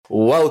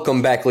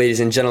Welcome back,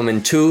 ladies and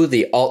gentlemen, to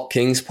the Alt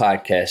Kings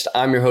podcast.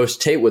 I'm your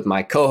host, Tate, with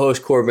my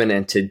co-host, Corbin,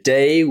 and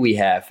today we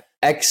have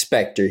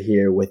xSpectar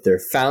here with their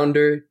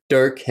founder,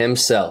 Dirk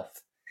himself.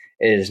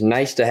 It is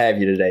nice to have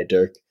you today,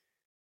 Dirk.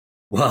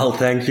 Well,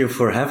 thank you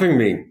for having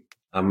me.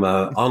 I'm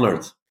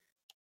honored.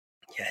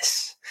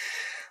 Yes.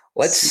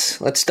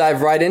 Let's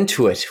dive right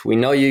into it. We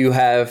know you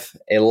have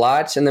a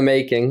lot in the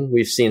making.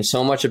 We've seen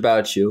so much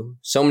about you,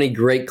 so many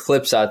great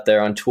clips out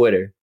there on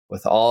Twitter,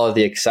 with all of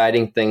the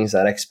exciting things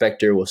that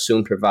xSpectar will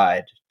soon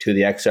provide to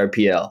the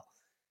XRPL.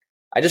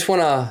 I just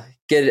want to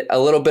get a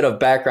little bit of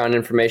background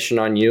information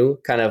on you,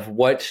 kind of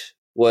what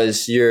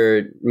was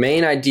your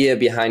main idea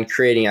behind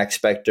creating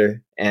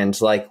xSpectar, and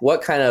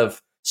what kind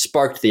of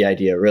sparked the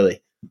idea,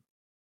 really?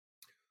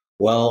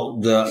 Well,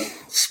 the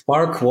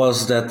spark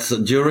was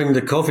that during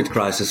the COVID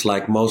crisis,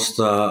 like most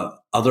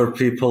other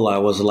people, I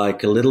was a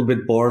little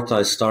bit bored.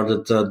 I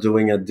started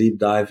doing a deep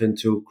dive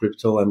into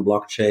crypto and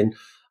blockchain.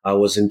 I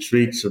was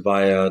intrigued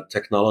by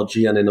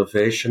technology and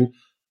innovation.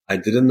 I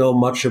didn't know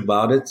much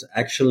about it,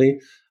 actually.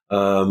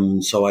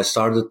 So I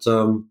started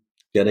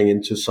getting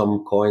into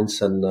some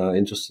coins and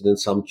interested in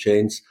some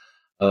chains.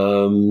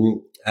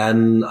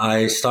 And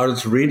I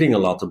started reading a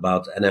lot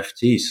about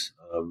NFTs.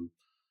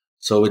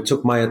 So it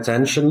took my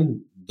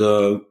attention,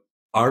 the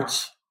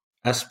art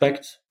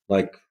aspect,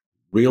 like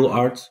real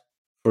art.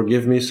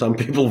 Forgive me, some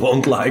people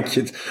won't like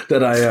it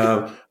that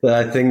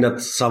I think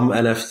that some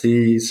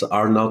NFTs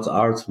are not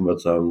art,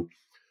 but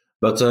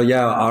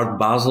Art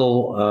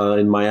Basel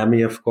in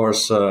Miami, of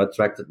course,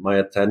 attracted my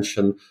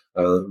attention.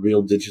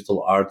 Real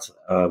digital art,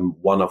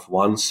 one of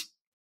ones,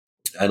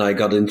 and I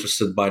got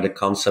interested by the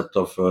concept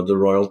of the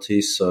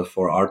royalties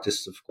for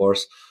artists, of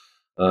course.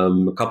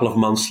 A couple of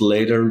months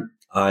later,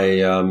 I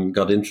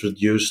got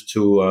introduced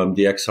to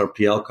the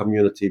XRPL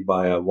community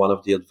by one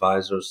of the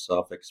advisors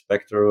of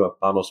xSpectar,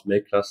 Panos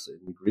Mekras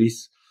in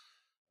Greece.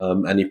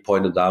 And he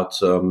pointed out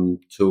to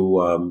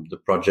the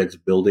projects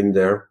building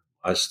there.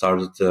 I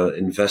started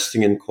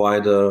investing in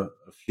quite a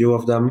few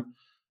of them.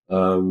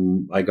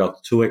 I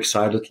got too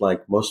excited,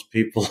 like most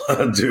people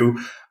do.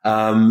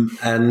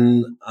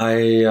 And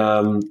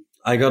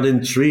I got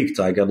intrigued.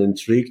 I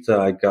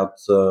got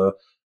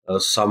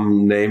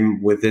some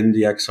name within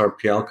the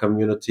XRPL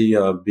community,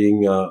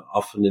 being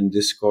often in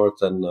Discord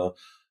and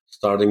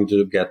starting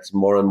to get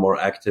more and more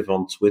active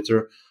on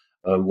Twitter,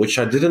 which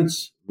I didn't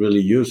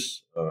really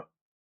use a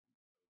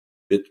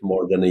bit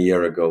more than a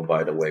year ago,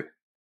 by the way.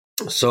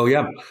 So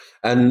yeah,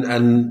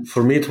 and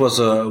for me it was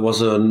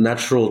a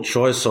natural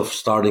choice of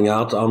starting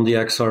out on the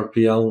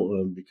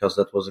XRPL because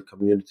that was a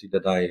community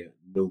that I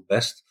knew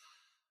best.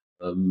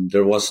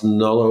 There was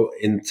no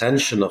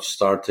intention of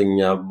starting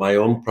my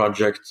own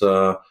project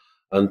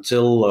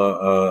until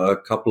a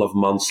couple of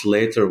months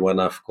later, when,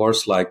 of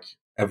course, like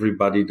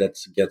everybody that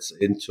gets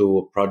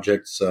into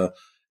projects,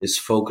 is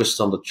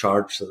focused on the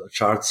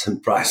charts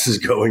and prices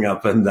going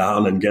up and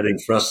down and getting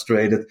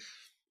frustrated.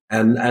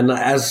 And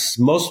as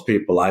most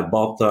people, I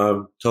bought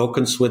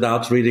tokens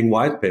without reading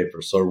white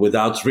papers or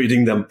without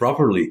reading them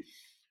properly.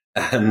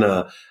 And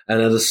at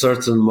a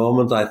certain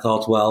moment, I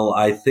thought, well,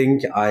 I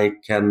think I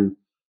can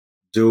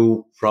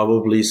do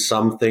probably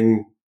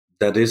something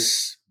that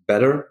is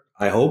better,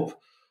 I hope,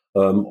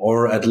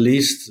 or at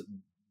least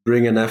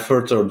bring an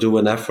effort or do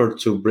an effort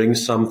to bring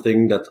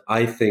something that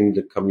I think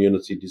the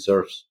community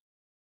deserves.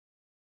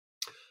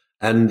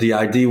 And the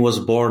idea was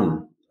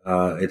born.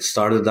 It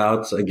started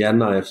out,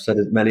 again, I have said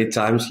it many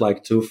times,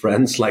 like two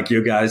friends, like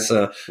you guys,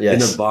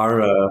 in a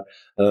bar.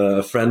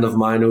 A friend of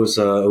mine who's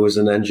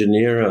an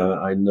engineer.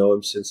 I know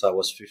him since I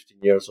was 15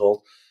 years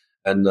old.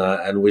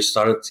 And we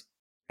started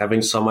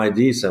having some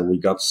ideas, and we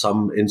got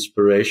some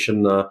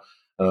inspiration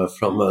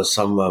from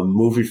some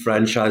movie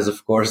franchise,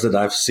 of course, that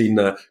I've seen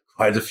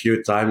quite a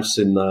few times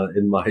in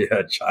my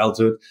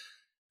childhood.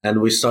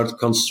 And we started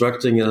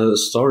constructing a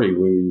story.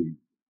 We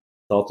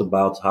thought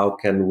about how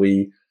can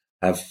we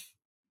have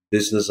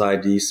business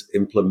ideas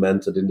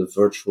implemented in the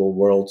virtual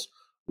world.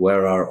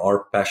 Where are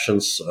our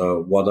passions?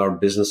 What are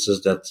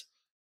businesses that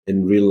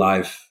in real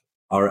life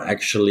are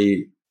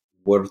actually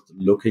worth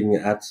looking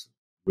at?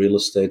 Real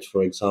estate,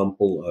 for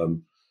example.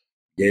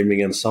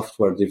 Gaming and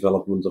software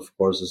development, of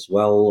course, as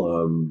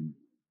well.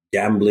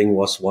 Gambling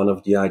was one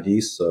of the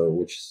ideas,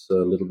 which is a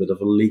little bit of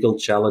a legal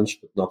challenge,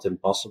 but not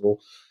impossible.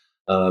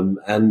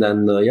 And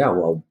then,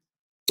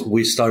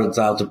 we started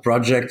out the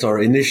project. Our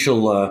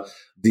initial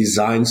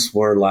designs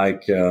were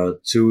like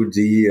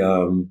 2D,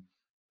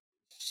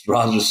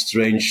 rather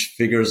strange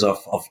figures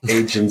of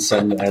agents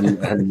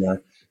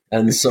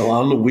and so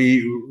on.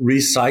 We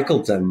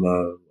recycled them.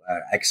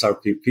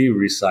 XRPP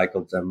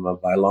recycled them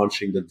by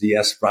launching the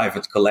DS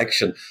private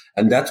collection.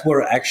 And that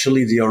were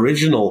actually the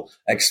original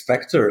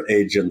xSpectar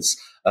agents,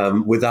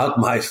 without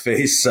my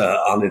face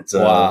on it,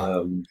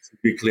 Wow. to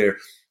be clear.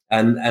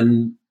 And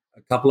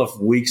a couple of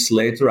weeks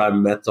later, I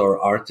met our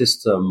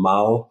artist,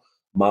 Mao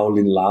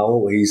Lin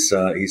Lao.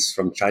 He's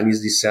from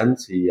Chinese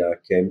descent. He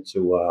came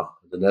to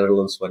the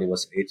Netherlands when he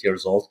was 8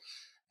 years old.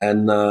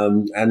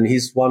 And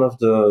he's one of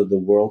the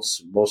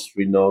world's most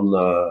renowned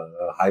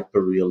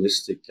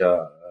hyper-realistic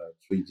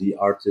 3D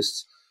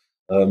artists.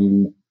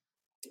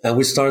 And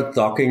we started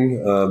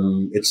talking.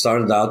 It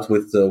started out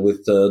with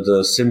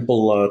the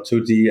simple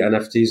 2D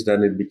NFTs.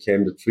 Then it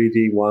became the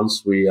 3D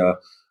ones. We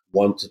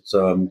wanted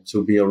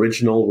to be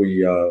original.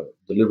 We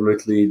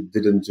deliberately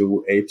didn't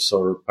do apes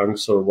or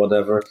punks or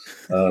whatever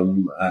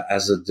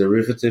as a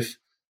derivative.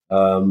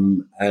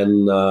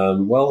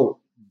 Well,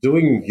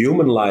 doing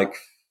human-like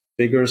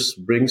figures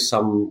brings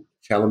some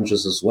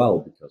challenges as well,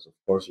 because of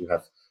course you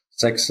have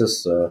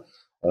sexes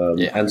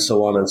and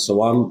so on and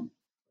so on.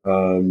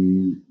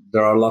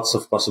 There are lots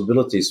of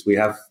possibilities. We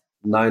have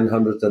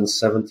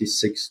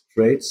 976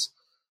 traits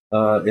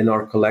in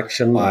our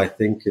collection. Wow. I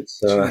think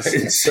it's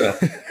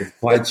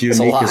quite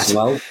unique as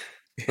well.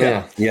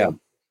 Yeah.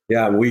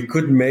 We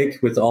could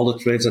make, with all the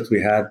traits that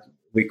we had,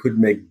 we could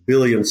make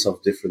billions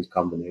of different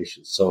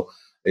combinations. So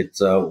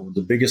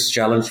the biggest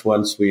challenge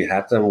once we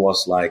had them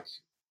was like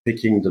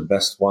picking the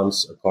best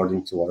ones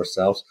according to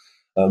ourselves.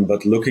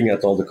 But looking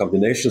at all the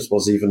combinations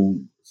was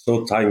even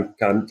so time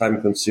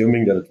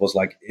consuming that it was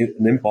like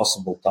an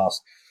impossible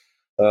task.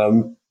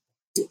 And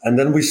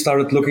then we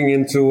started looking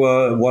into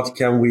what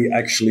can we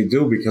actually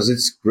do, because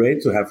it's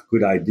great to have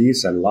good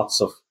ideas, and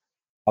lots of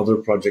other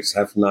projects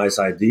have nice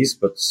ideas,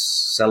 but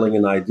selling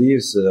an idea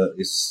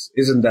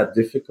isn't that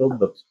difficult,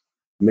 but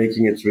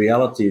making it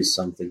reality is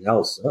something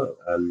else.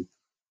 And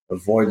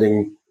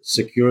avoiding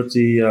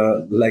security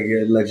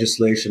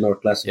legislation or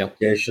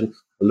classification,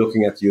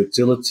 looking at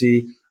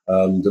utility,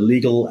 the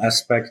legal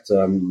aspect.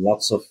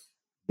 Lots of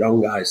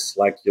young guys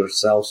like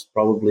yourselves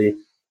probably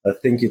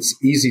think it's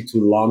easy to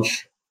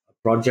launch a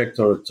project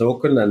or a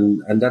token,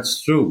 and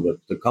that's true, but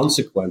the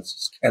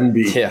consequences can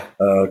be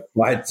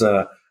quite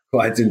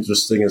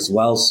interesting as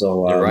well.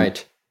 So you're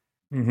right.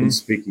 Been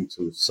speaking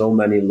to so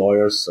many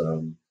lawyers,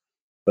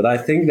 but I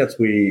think that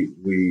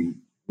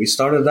we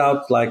started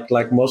out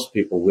like most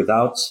people,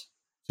 without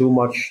too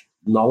much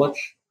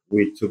knowledge.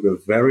 We took a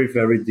very,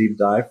 very deep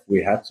dive.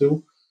 We had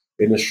to.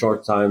 In a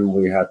short time,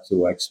 we had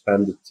to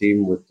expand the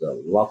team with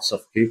lots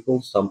of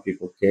people. Some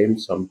people came,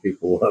 some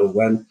people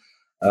went.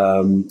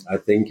 I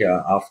think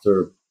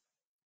after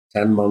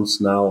 10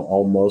 months now,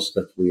 almost,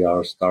 that we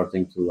are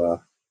starting to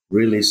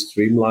really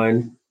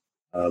streamline.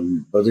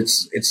 But it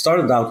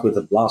started out with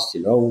a blast,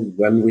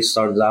 when we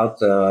started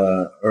out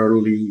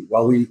early.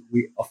 Well, we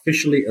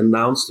officially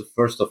announced the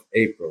 1st of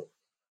April.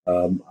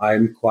 I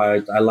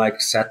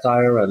like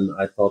satire, and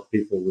I thought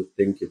people would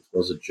think it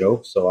was a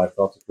joke. So I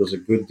thought it was a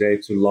good day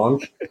to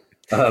launch.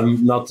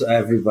 Not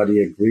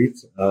everybody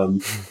agreed.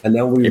 And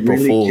then we April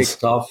really Fools.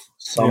 kicked off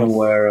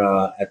somewhere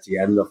at the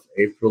end of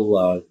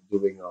April,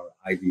 doing our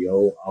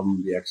IDO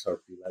on the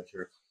XRP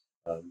ledger.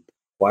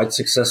 Quite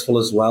successful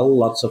as well.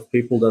 Lots of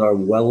people that are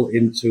well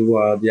into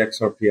the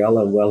XRPL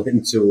and well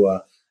into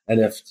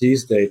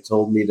NFTs. They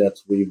told me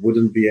that we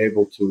wouldn't be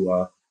able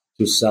to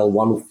sell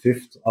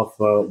 1/5 of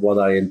what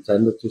I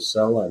intended to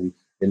sell, and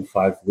in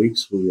 5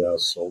 weeks we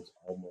sold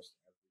almost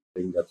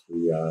everything that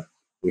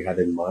we had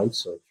in mind.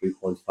 So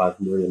 3.5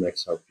 million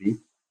XRP.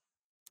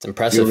 It's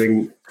impressive.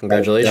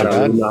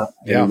 Congratulations.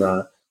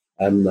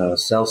 And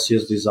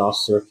Celsius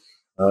disaster.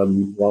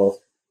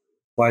 Well,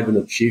 quite an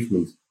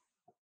achievement.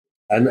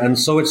 And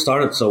so it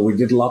started. So we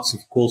did lots of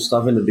cool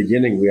stuff in the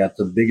beginning. We had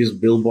the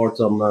biggest billboard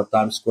on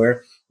Times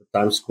Square, the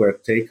Times Square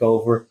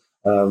takeover,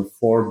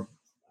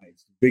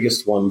 it's the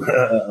biggest one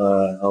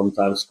on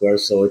Times Square.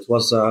 So it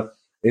was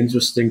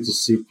interesting to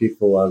see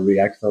people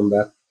react on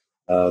that.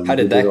 How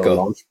did that go?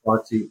 Launch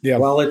party. Yeah.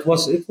 Well, it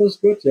was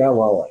good. Yeah.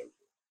 Well,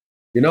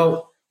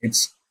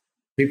 it's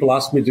people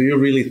ask me, do you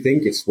really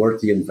think it's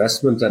worth the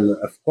investment? And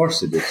of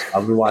course it is.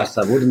 Otherwise,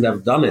 I wouldn't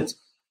have done it.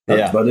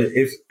 But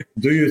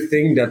do you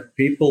think that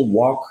people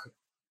walk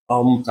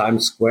on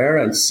Times Square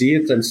and see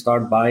it and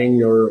start buying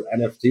your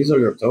NFTs or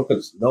your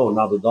tokens? No,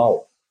 not at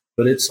all.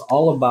 But it's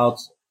all about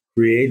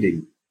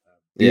creating,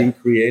 being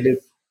creative,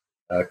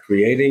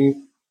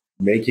 creating,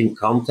 making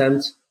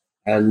content.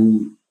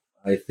 And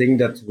I think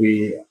that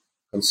we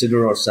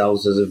consider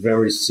ourselves as a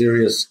very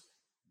serious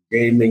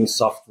gaming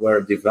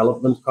software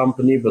development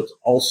company, but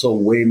also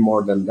way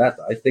more than that.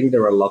 I think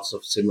there are lots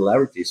of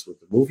similarities with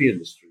the movie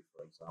industry,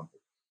 for example.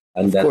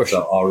 And that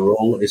our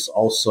role is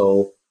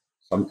also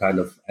some kind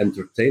of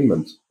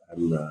entertainment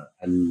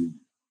and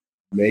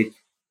make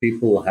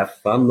people have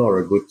fun or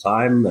a good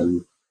time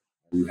and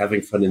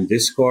having fun in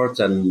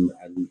Discord and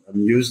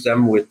amuse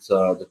them with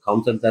the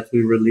content that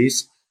we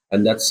release.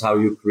 And that's how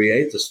you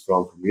create a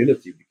strong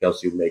community,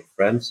 because you make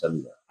friends.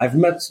 And I've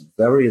met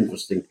very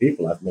interesting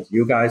people. I've met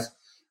you guys,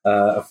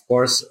 of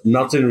course,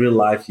 not in real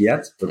life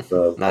yet, but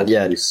not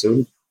yet.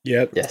 Soon.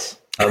 Yep. Yes.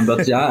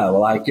 But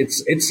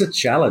it's a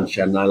challenge,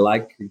 and I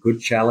like a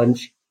good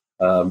challenge.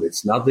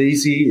 It's not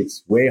easy.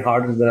 It's way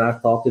harder than I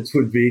thought it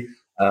would be.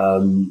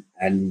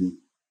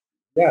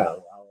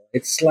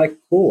 It's like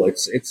cool.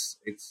 It's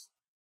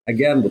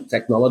again, the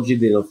technology,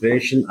 the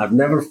innovation. I've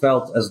never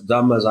felt as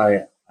dumb as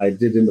I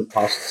did in the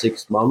past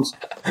 6 months,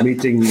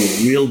 meeting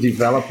real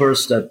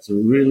developers that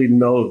really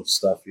know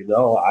stuff.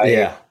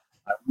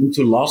 I went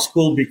to law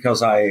school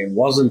because I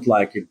wasn't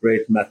like a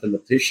great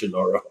mathematician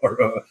or a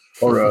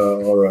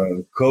coder or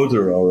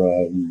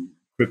a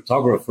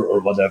cryptographer or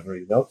whatever,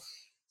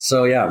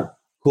 So yeah,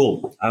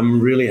 cool.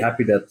 I'm really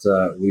happy that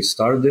we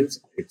started it.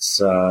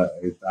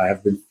 I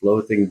have been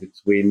floating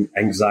between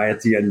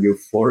anxiety and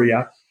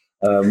euphoria,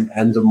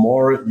 and the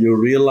more you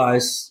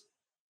realize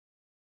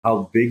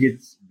how big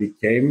it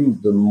became,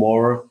 the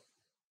more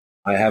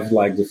I have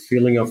like the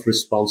feeling of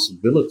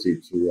responsibility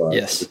to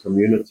the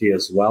community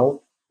as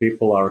well.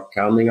 People are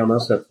counting on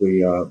us that we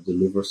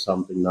deliver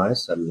something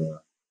nice, and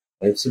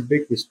it's a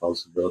big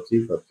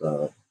responsibility. But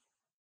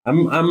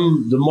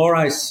I'm the more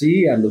I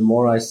see and the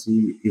more I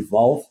see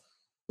evolve,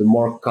 the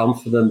more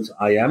confident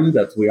I am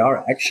that we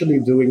are actually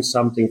doing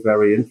something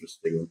very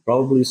interesting and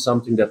probably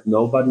something that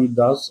nobody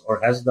does or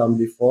has done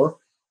before.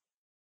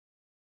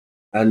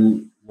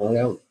 And well,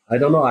 yeah, I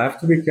don't know. I have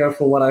to be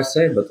careful what I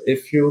say, but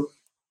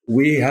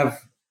we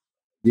have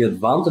the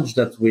advantage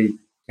that we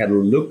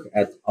can look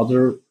at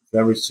other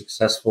very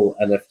successful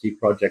NFT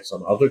projects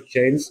on other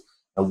chains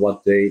and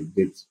what they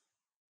did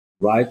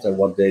right and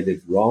what they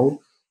did wrong.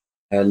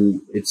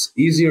 And it's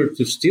easier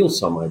to steal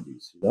some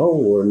ideas.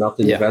 We're not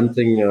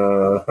inventing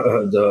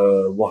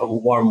the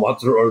warm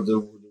water or the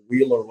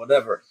wheel or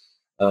whatever.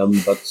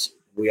 But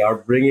we are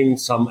bringing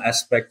some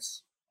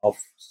aspects of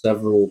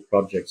several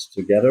projects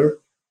together,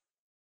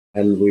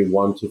 and we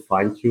want to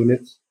fine tune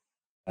it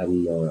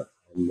and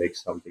make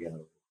something out of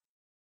it.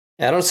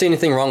 I don't see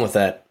anything wrong with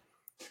that.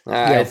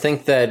 I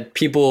think that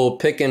people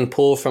pick and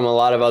pull from a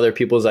lot of other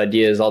people's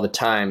ideas all the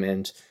time.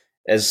 And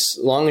as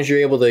long as you're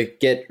able to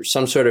get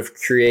some sort of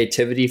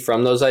creativity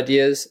from those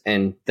ideas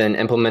and then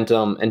implement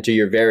them into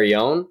your very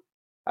own,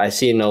 I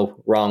see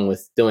no wrong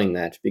with doing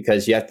that,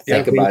 because you have to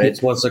think about it.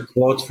 It was a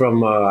quote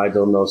from, I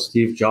don't know,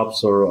 Steve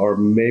Jobs or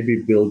maybe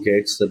Bill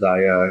Gates that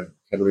I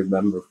can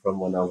remember from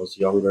when I was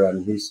younger.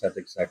 And he said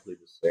exactly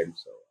the same.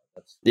 So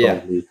that's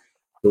probably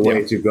the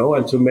way to go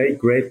and to make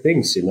great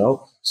things,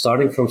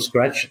 Starting from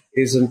scratch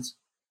isn't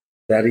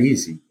that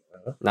easy.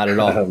 Not at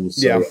all.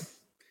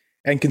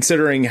 And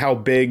considering how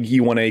big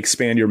you want to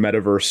expand your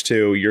metaverse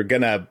to, you're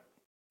going to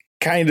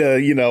kind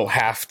of,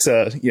 have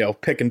to,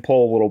 pick and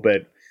pull a little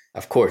bit.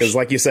 Of course. Because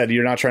like you said,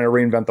 you're not trying to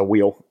reinvent the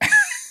wheel.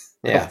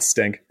 Yeah.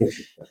 Stink.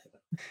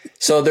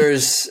 So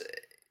there's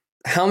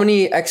how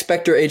many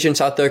xSpectar agents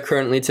out there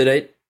currently to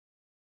date?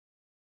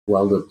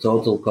 Well, the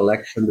total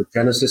collection, the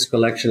Genesis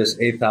collection, is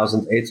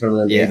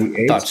 8,888.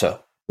 Yeah, thought so.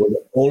 We're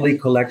the only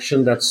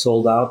collection that's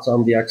sold out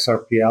on the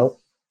XRPL.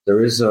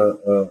 There is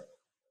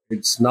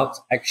it's not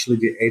actually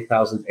the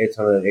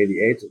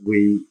 8,888.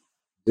 We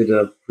did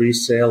a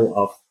pre-sale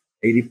of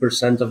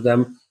 80% of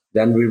them.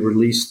 Then we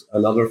released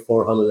another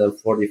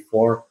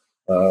 444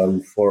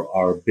 for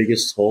our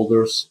biggest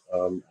holders.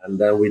 And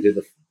then we did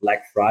a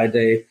Black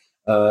Friday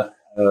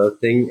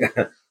thing,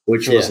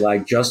 which was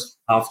like just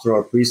after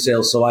our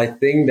pre-sale. So I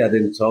think that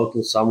in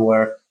total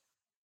somewhere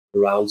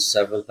around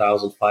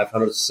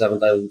 7,500,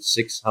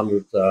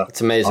 7,600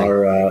 it's amazing.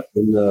 Are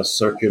in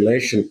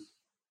circulation.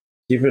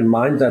 Keep in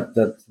mind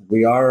that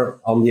we are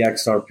on the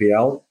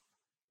XRPL.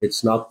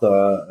 It's not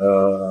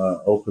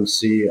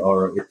OpenSea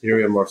or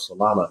Ethereum or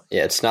Solana.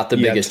 Yeah, it's not the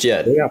biggest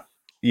yet. Yeah.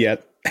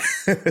 Yet.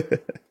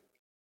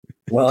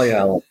 Well,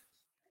 yeah.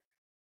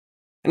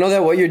 I know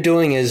that what you're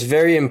doing is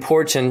very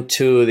important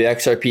to the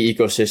XRP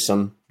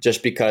ecosystem,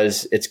 just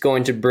because it's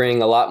going to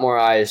bring a lot more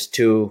eyes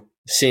to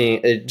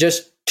seeing it,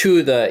 just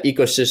to the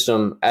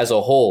ecosystem as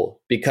a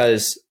whole,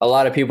 because a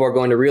lot of people are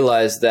going to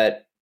realize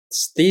that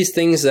these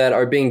things that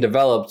are being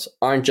developed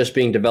aren't just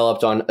being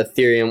developed on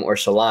Ethereum or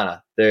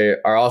Solana. They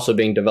are also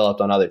being developed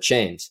on other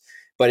chains.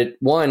 But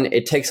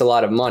it takes a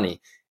lot of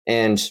money.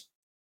 And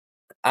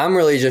I'm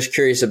really just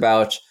curious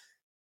about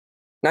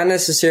not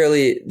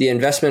necessarily the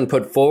investment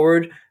put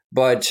forward,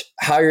 but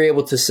how you're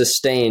able to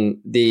sustain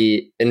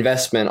the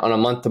investment on a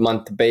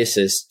month-to-month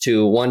basis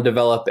to, one,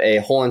 develop a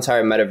whole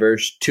entire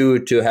metaverse, two,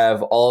 to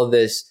have all of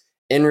this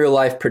in real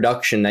life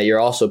production that you're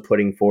also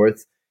putting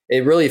forth.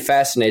 It really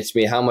fascinates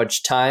me how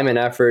much time and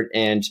effort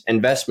and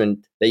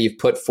investment that you've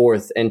put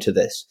forth into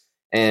this.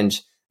 And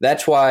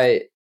that's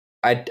why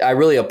I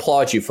really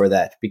applaud you for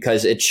that,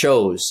 because it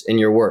shows in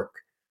your work.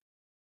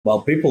 Well,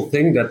 people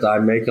think that I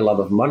make a lot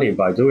of money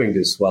by doing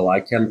this. Well,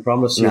 I can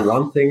promise you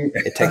one thing.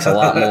 It takes a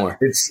lot more.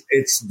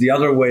 It's the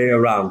other way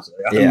around.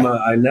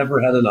 I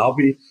never had a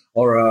hobby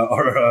or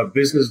a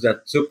business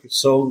that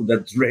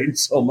drained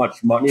so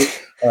much money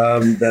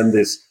than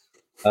this.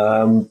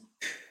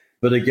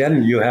 But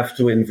again, you have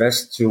to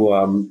invest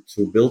to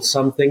build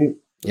something.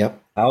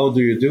 Yep. How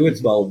do you do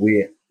it? Well,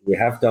 we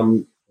have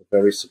done a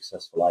very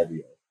successful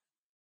IDO.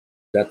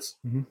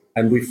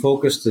 And we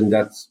focused in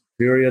that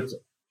period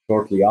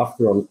shortly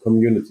after on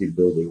community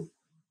building.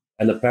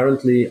 And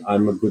apparently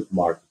I'm a good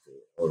marketer,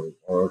 or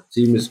our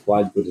team is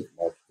quite good at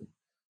marketing.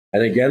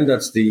 And again,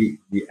 that's the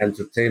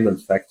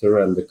entertainment factor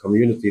and the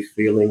community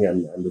feeling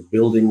and the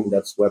building.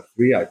 That's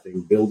Web3, I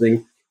think,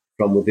 building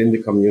from within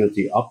the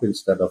community up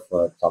instead of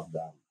top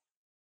down.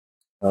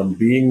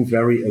 Being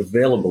very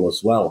available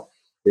as well.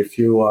 if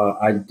you,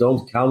 I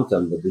don't count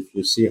them, but if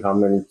you see how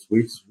many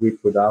tweets we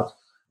put out,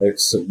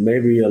 it's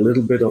maybe a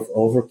little bit of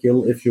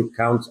overkill if you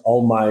count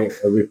all my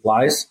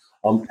replies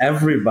on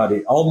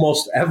everybody.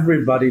 Almost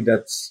everybody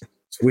that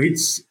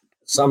tweets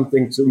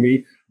something to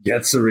me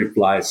gets a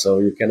reply. So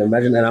you can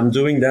imagine, and I'm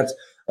doing that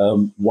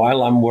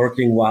while I'm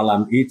working, while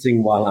I'm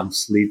eating, while I'm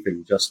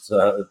sleeping, just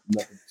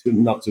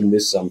not to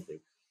miss something.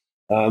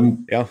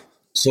 Yeah.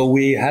 So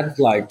we had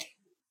like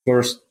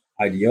first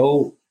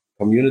IDO,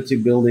 community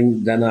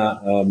building, then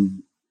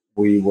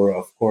we were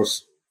of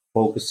course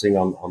focusing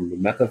on the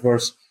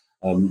metaverse.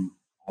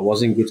 I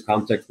was in good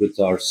contact with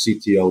our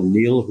CTO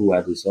Neil, who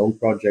had his own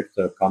project,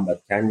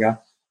 Combat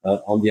Kanga,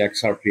 on the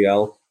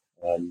XRPL.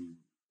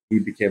 He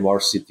became our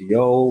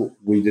CTO.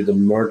 We did a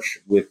merge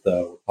with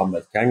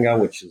Combat Kanga,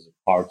 which is a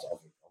part of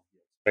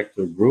the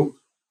xSpectar group.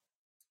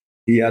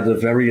 He had a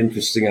very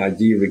interesting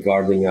idea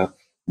regarding a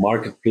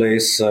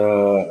marketplace,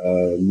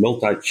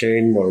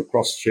 multi-chain or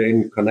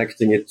cross-chain,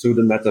 connecting it to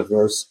the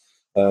metaverse,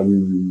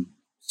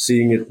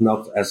 seeing it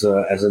not as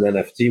an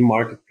NFT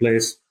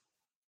marketplace,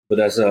 but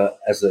as a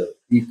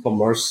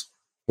e-commerce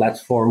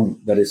platform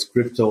that is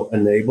crypto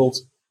enabled,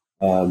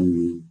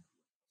 some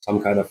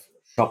kind of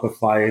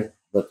Shopify,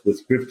 but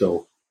with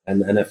crypto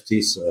and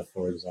NFTs,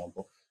 for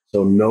example.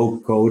 So no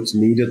code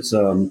needed,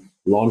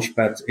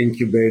 launchpad,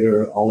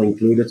 incubator, all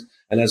included.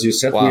 And as you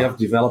said, Wow. we have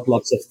developed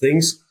lots of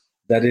things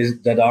that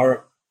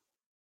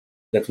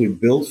we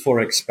built for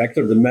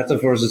xSpectar. The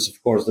metaverse is,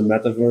 of course, the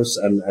metaverse,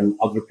 and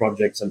other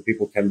projects and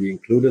people can be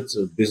included,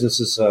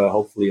 businesses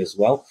hopefully as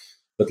well.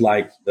 But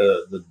like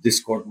the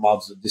Discord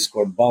mods, the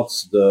Discord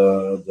bots,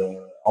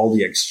 the all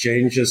the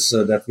exchanges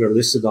that were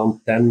listed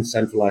on 10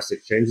 centralized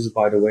exchanges,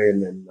 by the way,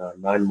 in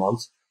 9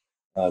 months.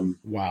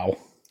 Wow.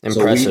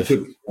 Impressive.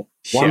 So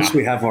once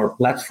we have our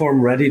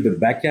platform ready, the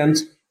backend,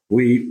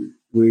 we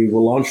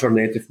will launch our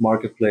native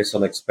marketplace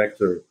on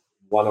xSpectar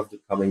one of the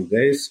coming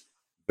days.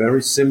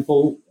 Very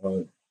simple.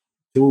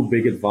 Two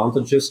big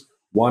advantages.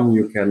 One,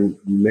 you can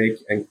make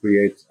and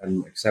create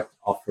and accept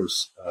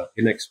offers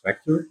in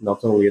xSpectar,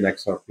 not only in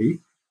XRP.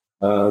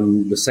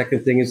 The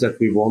second thing is that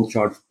we won't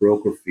charge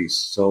broker fees.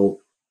 So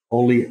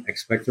only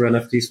xSpectar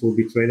NFTs will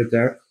be traded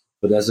there.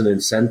 But as an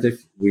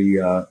incentive, we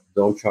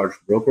don't charge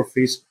broker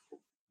fees.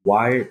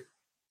 Why?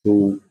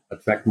 To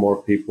attract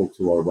more people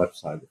to our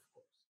website, of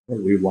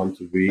course. We want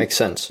to be Makes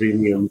sense. a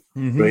premium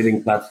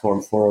trading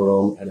platform for our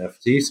own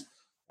NFTs.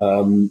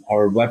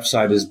 Our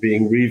website is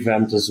being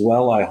revamped as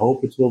well. I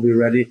hope it will be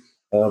ready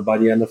by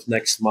the end of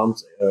next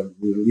month.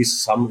 We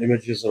release some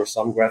images or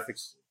some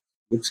graphics.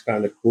 Looks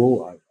kind of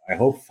cool. I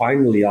hope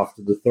finally,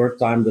 after the third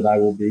time, that I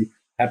will be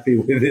happy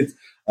with it.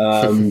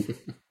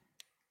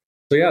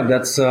 So yeah,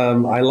 that's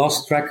I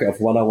lost track of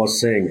what I was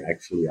saying.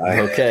 Actually,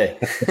 Okay.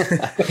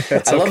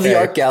 That's I love the okay.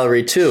 art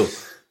gallery too.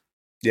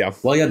 Yeah.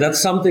 Well, yeah,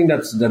 that's something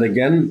that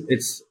again,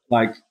 it's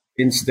like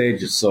in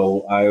stages.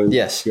 So I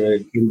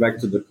came back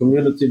to the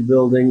community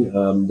building,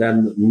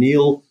 then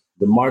Neil,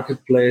 the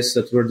marketplace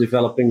that we're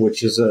developing,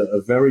 which is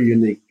a very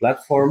unique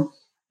platform,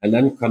 and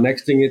then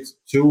connecting it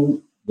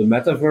to the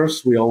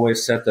metaverse. We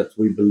always said that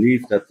we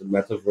believe that the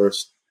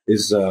metaverse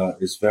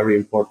is very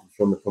important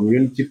from a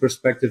community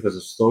perspective as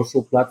a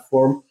social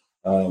platform,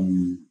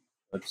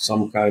 like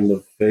some kind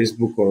of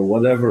Facebook or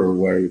whatever,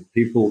 where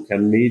people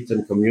can meet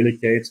and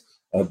communicate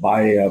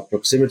by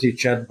proximity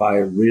chat, by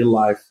real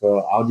life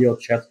audio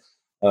chat.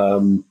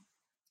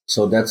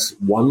 So that's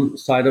one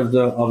side of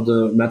the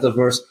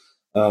metaverse.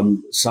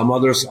 Some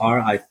others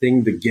are, I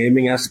think, the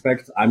gaming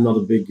aspect. I'm not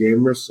a big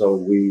gamer, so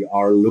we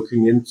are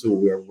working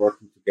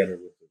together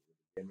with the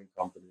gaming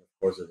company, of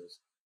course, that is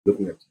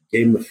looking at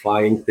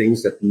gamifying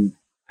things that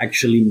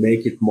actually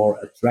make it more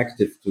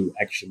attractive to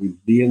actually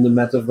be in the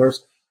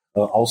metaverse.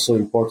 Also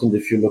important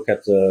if you look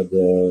at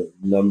the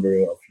number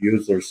of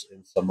users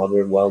in some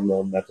other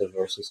well-known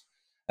metaverses.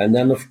 And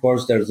then, of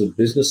course, there's a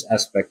business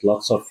aspect.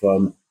 Lots of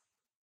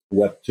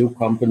Web2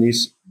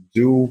 companies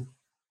do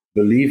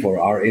believe or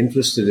are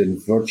interested in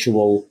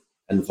virtual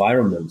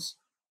environments.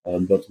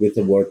 But with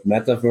the word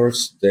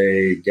metaverse,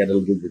 they get a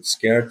little bit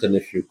scared. And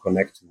if you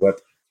connect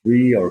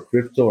Web3 or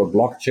crypto or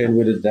blockchain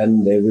with it,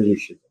 then they really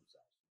shit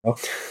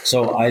themselves.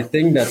 So I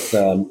think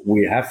that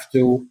we have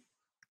to,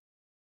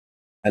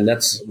 and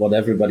that's what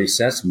everybody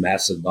says,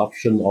 mass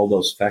adoption, all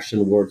those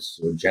fashion words,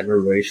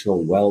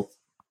 generational wealth,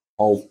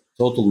 all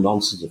total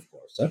nonsense, of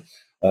course.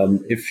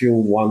 If you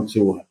want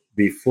to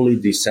be fully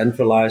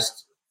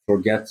decentralized,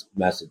 forget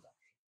mass adoption.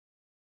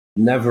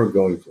 Never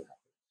going to happen.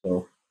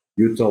 So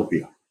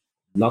utopia.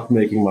 Not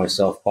making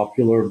myself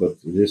popular, but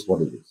it is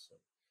what it is.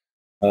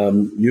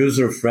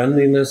 User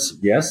friendliness,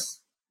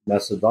 yes.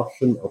 Mass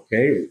adoption,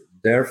 okay.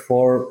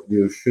 Therefore,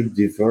 you should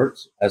divert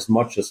as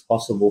much as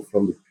possible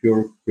from the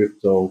pure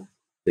crypto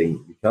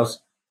thing,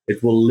 because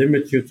it will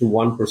limit you to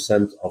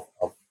 1% of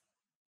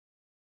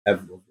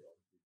the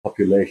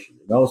population.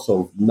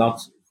 So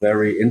not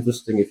very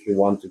interesting if you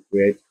want to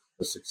create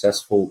a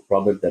successful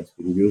product that's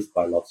been used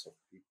by lots of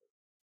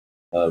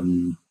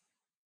people.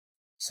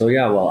 So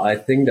yeah, well, I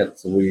think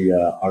that we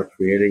are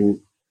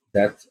creating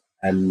that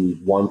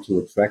and want to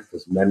attract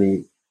as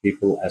many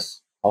people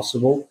as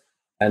possible.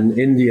 And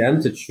in the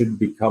end, it should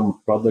become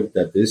a product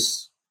that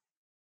is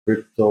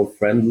crypto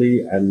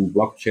friendly and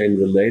blockchain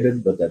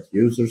related, but that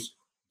users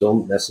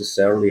don't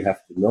necessarily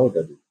have to know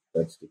that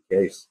that's the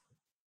case.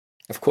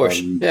 Of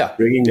course,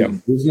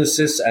 Bringing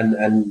businesses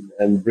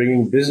and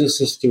bringing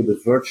businesses to the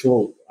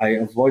virtual. I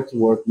avoid the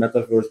word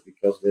metaverse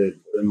because the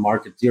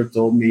marketeer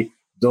told me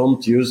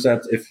don't use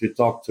that if you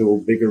talk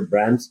to bigger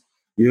brands.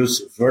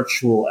 Use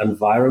virtual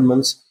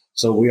environments.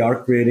 So we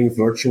are creating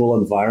virtual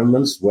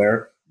environments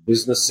where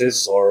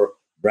businesses or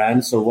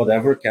brands or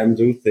whatever can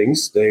do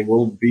things. They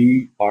will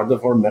be part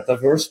of our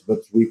metaverse, but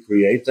we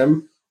create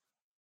them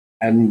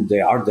and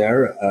they are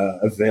there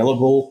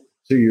available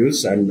to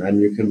use, and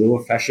you can do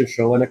a fashion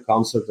show and a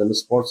concert and a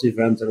sports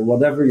event and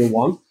whatever you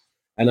want.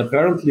 And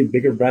apparently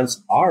bigger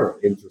brands are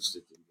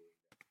interested in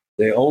it.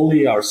 They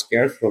only are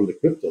scared from the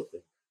crypto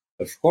thing.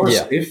 Of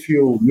course, if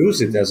you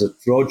use it as a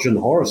Trojan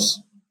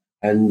horse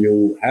and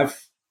you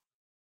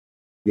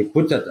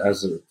put that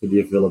to the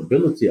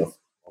availability of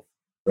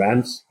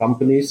brands,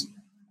 companies,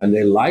 and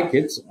they like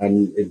it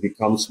and it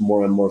becomes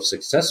more and more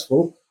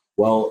successful,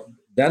 well,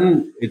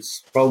 then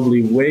it's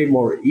probably way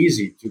more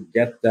easy to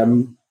get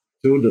them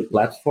to the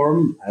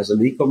platform as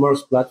an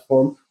e-commerce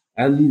platform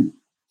and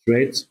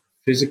trade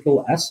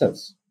physical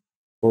assets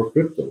for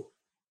crypto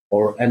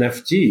or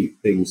NFT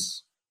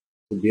things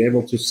to be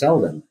able to sell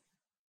them.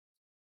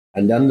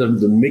 And then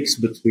the mix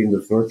between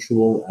the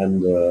virtual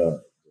and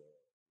the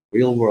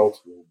real world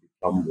will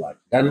become like,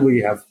 then we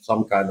have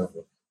some kind of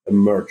a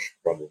merge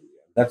probably.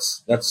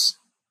 That's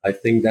I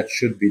think that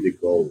should be the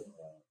goal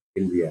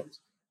in the end.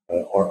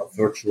 Or a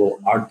virtual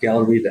art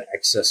gallery, the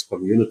XS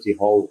Community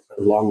Hall,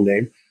 long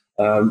name,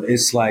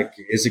 is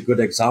a good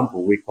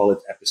example. We call it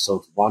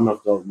episode 1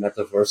 of the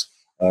metaverse,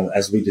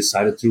 as we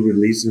decided to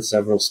release in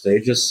several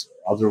stages.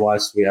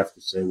 Otherwise, we have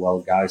to say, well,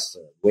 guys,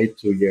 wait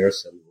 2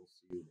 years and we'll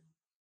see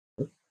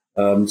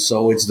you.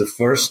 So it's the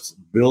first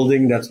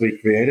building that we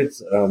created.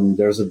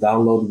 There's a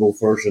downloadable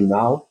version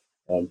now.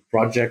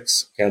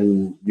 Projects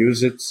can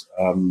use it,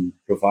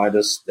 provide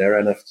us their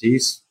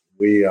NFTs.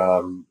 We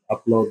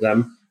upload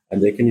them.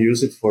 And they can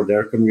use it for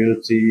their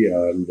community.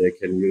 They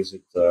can use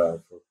it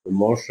for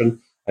promotion.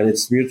 And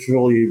it's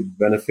mutually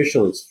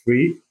beneficial. It's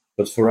free.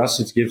 But for us,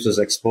 it gives us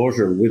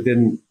exposure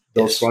within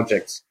those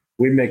projects.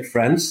 We make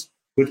friends,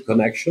 good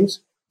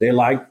connections. They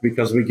like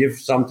because we give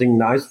something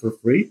nice for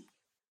free.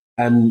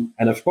 And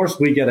of course,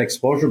 we get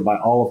exposure by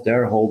all of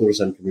their holders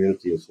and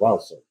community as well.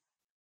 So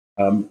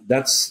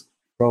that's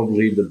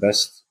probably the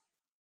best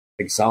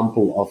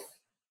example of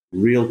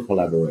real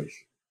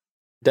collaboration.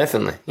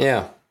 Definitely,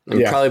 yeah.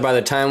 And probably by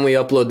the time we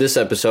upload this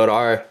episode,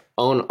 our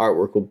own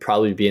artwork will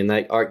probably be in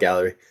that art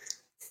gallery.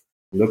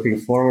 Looking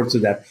forward to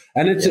that.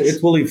 And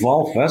it will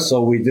evolve.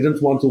 So we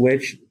didn't want to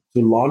wait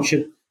to launch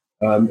it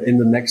in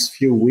the next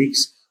few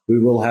weeks. We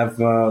will have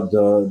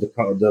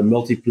the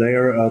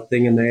multiplayer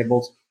thing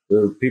enabled.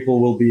 The people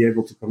will be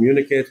able to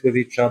communicate with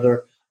each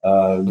other.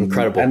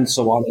 Incredible. And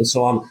so on and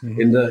so on.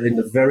 Mm-hmm. In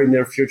the very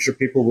near future,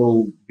 people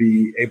will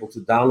be able to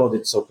download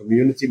it. So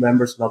community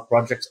members, not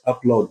projects,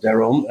 upload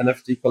their own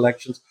NFT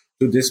collections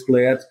to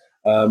display it,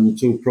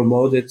 to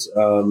promote it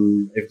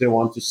if they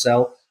want to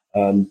sell.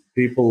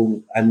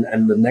 People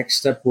and the next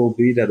step will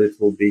be that it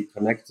will be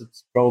connected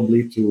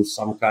probably to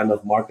some kind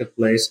of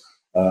marketplace,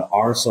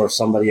 ours or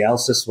somebody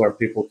else's, where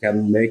people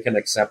can make and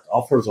accept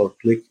offers or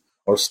click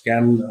or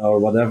scan or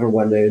whatever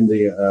when they're in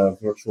the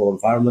virtual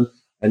environment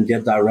and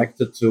get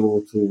directed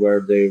to where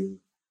they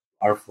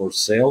are for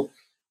sale.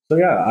 So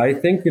yeah, I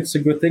think it's a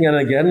good thing. And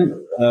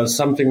again,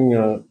 something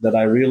that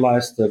I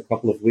realized a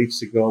couple of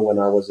weeks ago when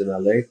I was in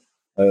LA,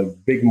 a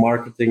big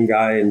marketing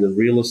guy in the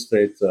real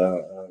estate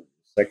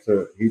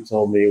sector, he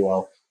told me,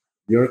 well,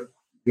 you're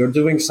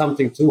doing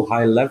something too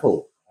high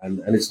level.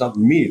 And it's not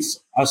me, it's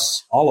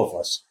us, all of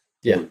us.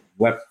 Yeah.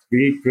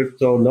 Web3,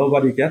 crypto,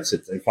 nobody gets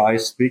it. If I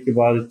speak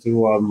about it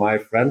to my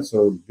friends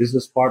or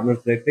business partners,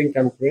 they think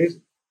I'm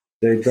crazy.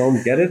 They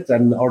don't get it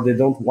or they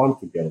don't want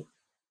to get it.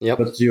 Yep.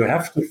 But you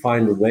have to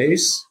find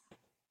ways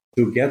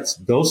to get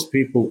those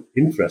people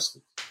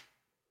interested.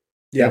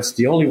 Yep. That's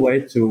the only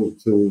way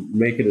to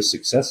make it a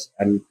success.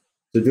 And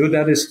to do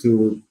that is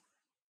to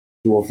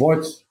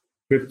avoid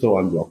crypto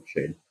and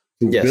blockchain,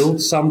 to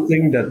build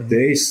something that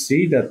they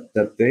see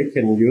that they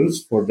can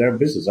use for their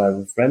business. I have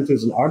a friend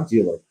who's an art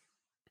dealer.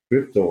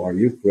 Crypto, are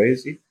you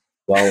crazy?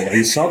 Well,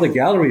 he saw the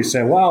gallery, he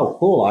said, wow,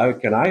 cool.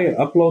 Can I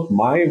upload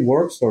my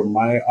works or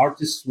my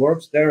artist's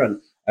works there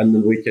and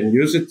we can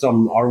use it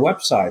on our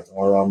website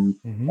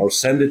or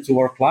send it to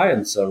our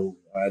clients.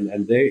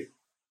 And they...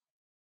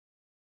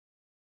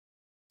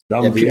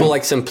 people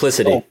like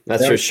simplicity.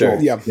 That's for sure.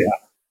 Yeah.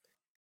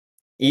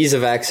 Ease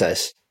of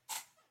access.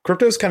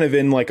 Crypto's kind of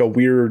in like a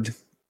weird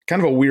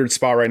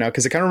spot right now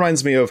because it kind of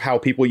reminds me of how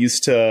people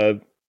used to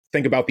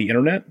think about the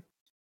internet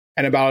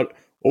and about,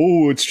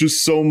 oh, it's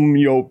just some,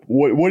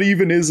 what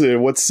even is it?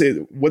 What's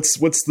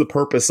the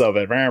purpose of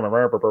it?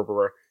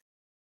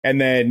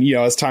 And then,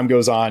 as time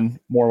goes on,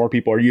 more and more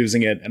people are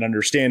using it and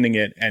understanding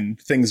it,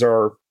 and things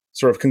are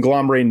sort of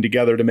conglomerating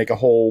together to make a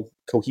whole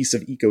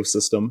cohesive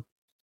ecosystem.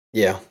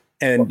 Yeah.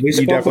 And we you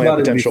spoke definitely have about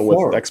it potential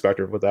before, with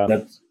xSpectar with that.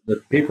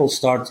 that people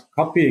start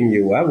copying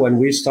you. When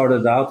we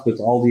started out with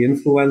all the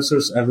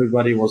influencers,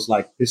 everybody was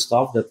like pissed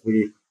off that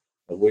we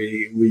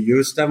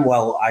used them.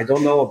 Well, I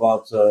don't know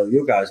about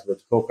you guys,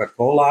 but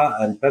Coca-Cola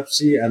and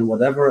Pepsi and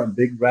whatever, a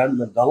big brand,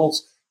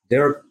 McDonald's,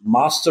 they're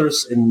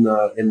masters in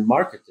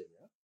marketing.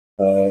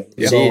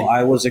 So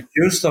I was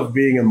accused of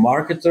being a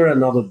marketer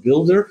and not a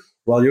builder.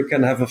 Well, you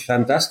can have a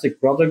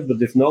fantastic product,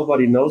 but if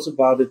nobody knows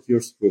about it,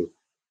 you're screwed.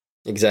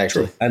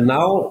 Exactly. And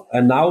now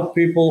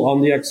people on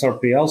the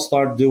XRPL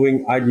start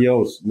doing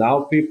IDOs.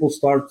 Now people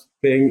start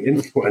paying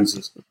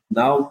influencers.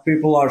 Now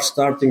people are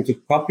starting to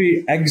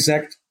copy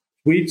exact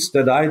tweets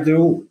that I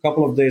do. A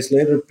couple of days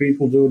later,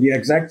 people do the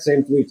exact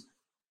same tweets.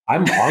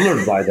 I'm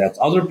honored by that.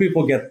 Other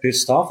people get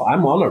pissed off.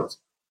 I'm honored.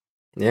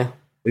 Yeah.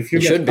 If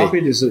you get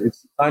copied, it's a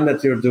sign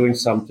that you're doing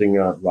something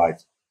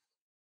right.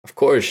 Of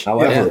course.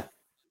 However,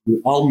 we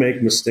all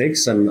make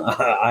mistakes, and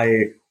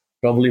I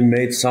probably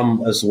made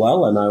some as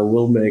well, and I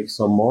will make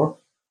some more.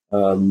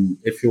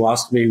 If you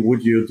ask me,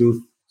 would you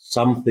do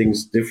some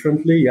things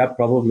differently? Yeah,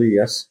 probably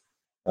yes.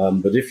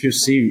 But if you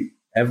see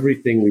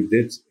everything we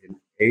did in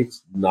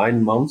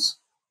 8-9 months,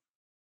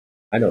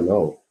 I don't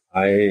know.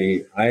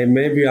 I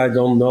maybe I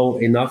don't know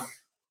enough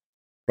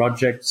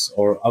projects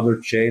or other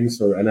chains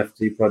or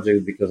NFT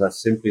projects because I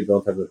simply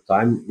don't have the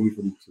time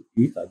even to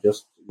eat.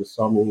 You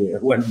saw me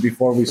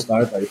before we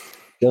start. I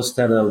just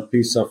had a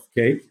piece of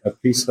cake with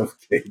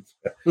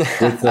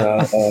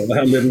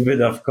a little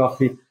bit of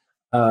coffee.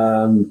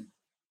 And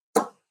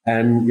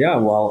yeah,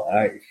 well,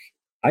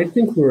 I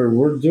think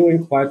we're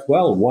doing quite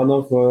well. One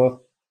of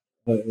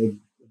a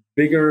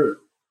bigger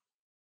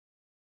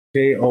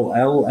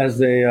KOL, as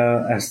they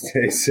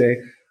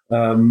say,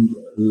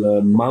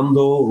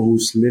 Mando,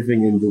 who's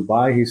living in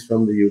Dubai. He's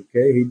from the UK.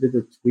 He did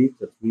a tweet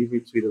that we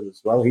retweeted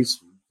as well. He's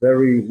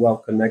very well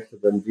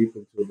connected and deep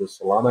into the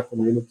Solana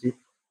community.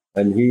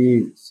 And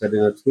he said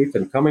in a tweet,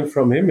 and coming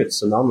from him,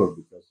 it's an honor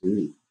because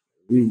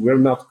we're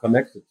not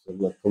connected to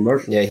like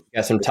commercial. Yeah, he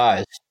got some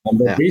ties.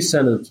 And he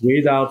sent a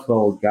tweet out,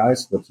 well,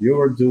 guys, what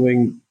you're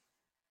doing,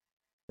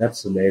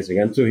 that's amazing.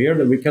 And to hear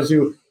that, because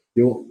you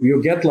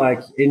get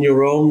like in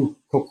your own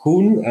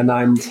cocoon, and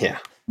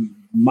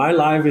my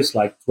life is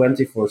like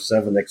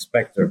 24/7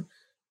 xSpectar.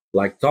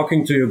 Like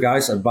talking to you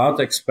guys about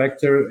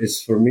xSpectar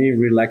is for me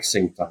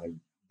relaxing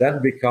time.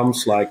 That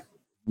becomes like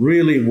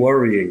really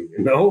worrying,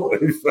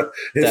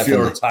 if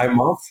your time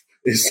off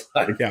is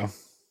like,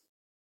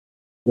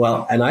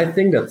 Well, and I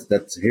think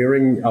that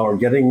hearing or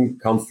getting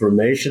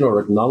confirmation or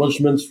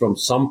acknowledgments from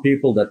some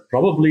people that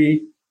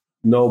probably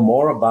know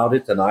more about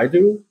it than I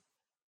do,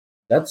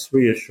 that's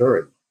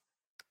reassuring.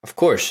 Of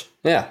course.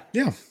 Yeah.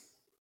 Yeah.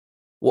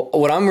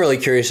 What I'm really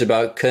curious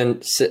about,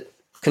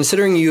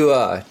 considering you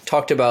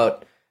talked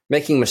about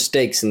making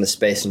mistakes in the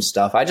space and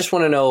stuff, I just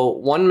want to know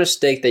one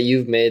mistake that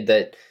you've made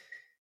that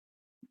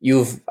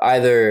you've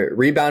either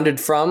rebounded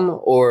from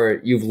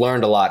or you've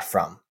learned a lot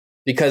from.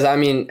 Because, I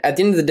mean, at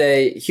the end of the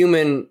day,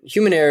 human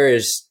error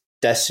is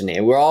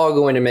destiny. We're all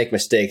going to make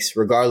mistakes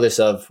regardless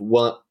of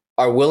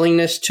our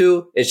willingness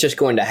to. It's just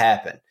going to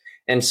happen.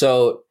 And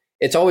so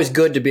it's always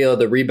good to be able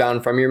to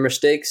rebound from your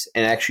mistakes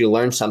and actually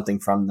learn something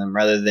from them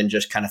rather than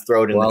just kind of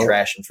throw it in the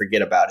trash and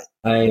forget about it.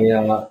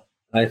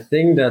 I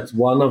think that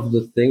one of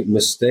the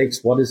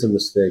mistakes, what is a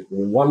mistake?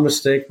 One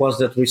mistake was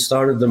that we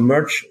started the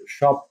merch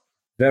shop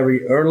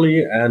very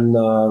early and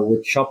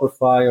with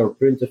Shopify or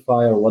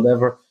Printify or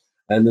whatever,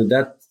 and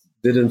that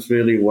didn't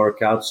really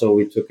work out, so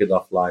we took it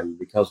offline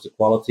because the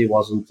quality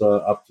wasn't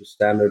up to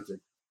standard.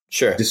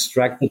 Sure. It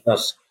distracted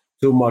us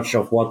too much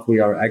of what we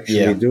are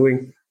actually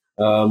doing.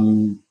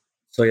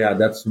 So yeah,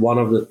 that's one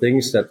of the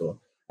things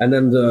and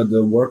then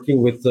the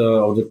working with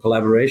or the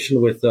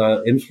collaboration with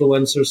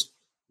influencers.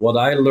 What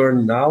I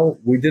learned now,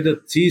 we did a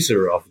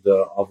teaser of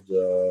the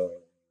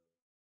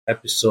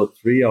episode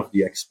 3 of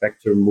the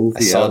xSpectar movie.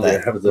 I saw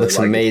that. It looks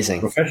amazing.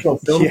 Professional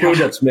film crew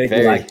that's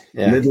making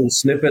little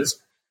snippets.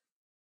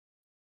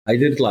 I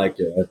did like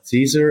a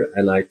teaser,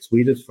 and I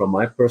tweeted from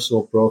my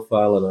personal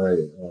profile, and I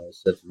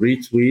said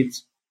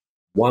retweet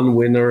one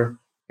winner.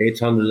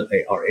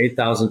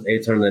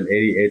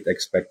 8,888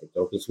 xSpectar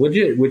tokens,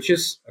 which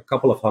is a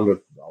couple of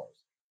 $100.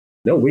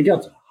 No, we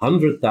got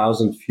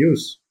 100,000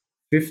 views,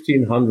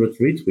 1,500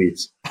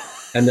 retweets,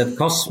 and that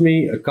cost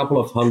me a couple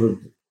of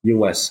 $100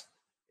 US.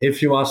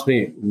 If you ask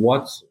me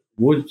what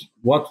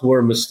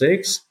were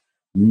mistakes,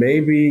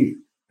 maybe,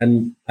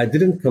 and I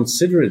didn't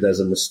consider it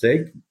as a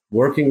mistake,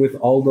 working with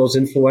all those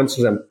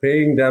influencers and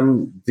paying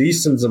them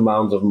decent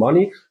amount of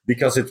money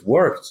because it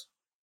worked.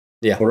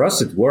 Yeah, for us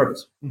it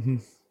worked. Mm-hmm.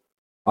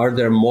 Are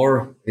there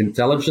more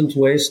intelligent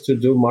ways to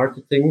do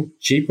marketing,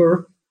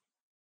 cheaper,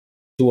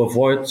 to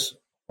avoid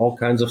all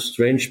kinds of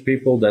strange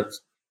people that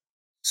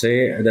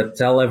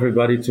tell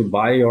everybody to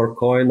buy your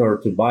coin or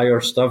to buy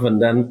your stuff,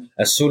 and then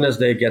as soon as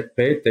they get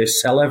paid, they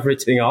sell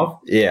everything off?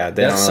 Yeah,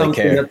 that's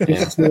something really that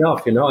pisses me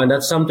off, and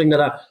that's something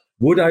that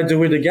would I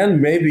do it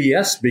again? Maybe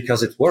yes,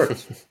 because it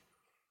worked.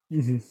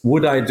 Mm-hmm.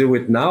 Would I do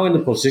it now in the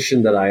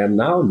position that I am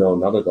now? No,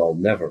 not at all,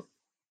 never.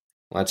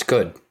 Well, that's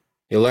good.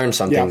 You learn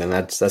something, Yeah. then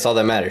that's all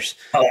that matters.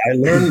 I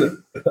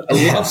learn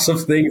lots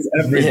of things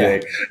every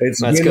day.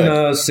 It's That's been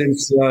good.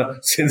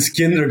 Since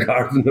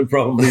kindergarten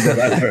probably that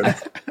I learned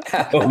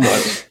so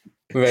much.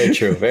 Very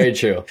true. Very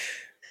true.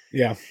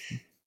 Yeah.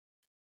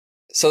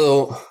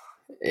 So,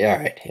 yeah, all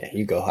right. Yeah,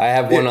 you go. I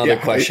have one other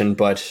Yeah. question,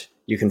 but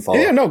you can follow.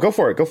 Yeah, no, go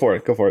for it. Go for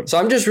it. Go for it. So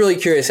I'm just really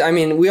curious. I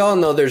mean, we all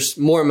know there's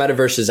more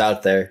metaverses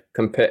out there,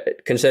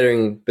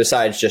 considering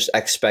besides just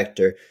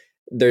xSpectar.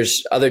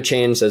 There's other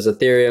chains as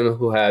Ethereum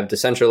who have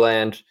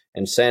Decentraland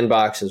and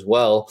Sandbox as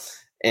well.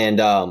 And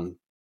I'm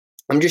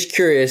just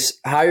curious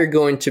how you're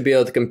going to be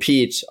able to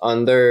compete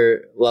on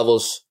their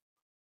levels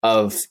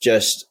of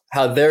just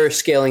how they're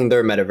scaling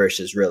their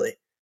metaverses, really.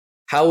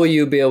 How will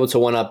you be able to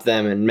one up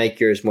them and make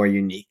yours more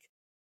unique?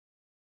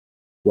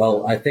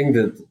 Well, I think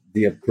that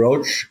the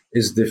approach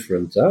is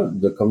different.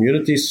 The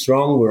community is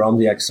strong. We're on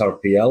the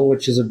XRPL,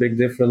 which is a big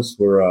difference.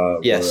 We're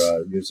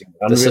using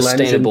Unreal the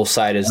sustainable Engine.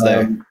 side is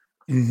there.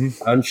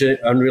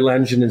 Unreal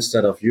Engine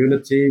instead of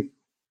Unity,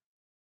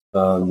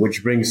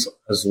 which brings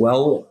as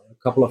well a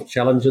couple of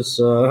challenges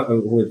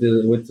with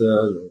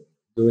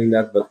doing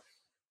that. But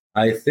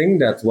I think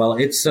that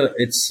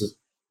it's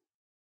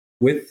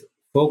with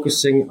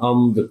focusing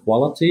on the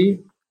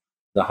quality,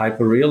 the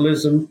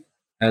hyperrealism,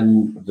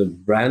 and the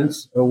brand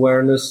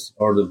awareness,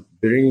 or the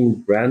bringing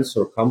brands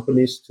or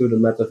companies to the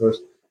metaverse.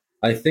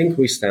 I think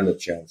we stand a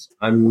chance.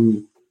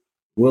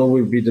 Will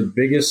we be the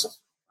biggest?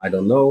 I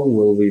don't know.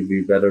 Will we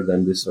be better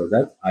than this or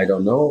that? I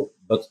don't know.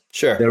 But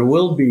Sure. there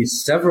will be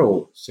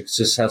several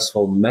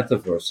successful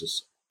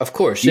metaverses. Of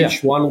course,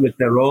 Each one with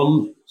their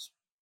own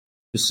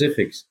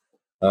specifics.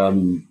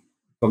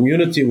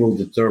 Community will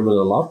determine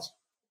a lot.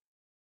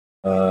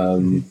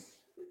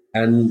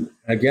 And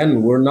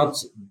again, we're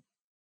not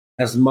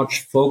as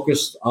much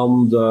focused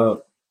on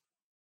the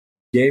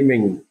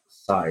gaming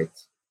side.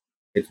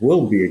 It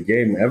will be a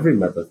game. Every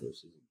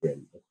metaverse is a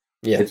game.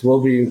 It will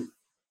be.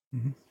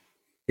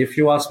 If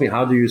you ask me,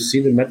 how do you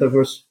see the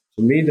metaverse?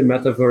 To me, the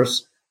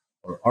metaverse,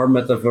 or our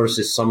metaverse,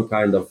 is some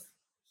kind of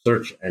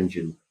search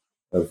engine,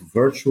 a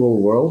virtual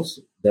world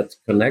that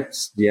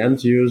connects the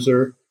end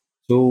user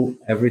to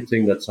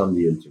everything that's on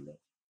the internet.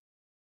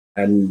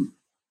 And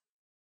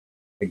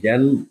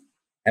again,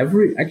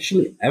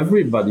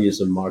 everybody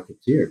is a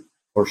marketeer,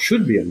 or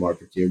should be a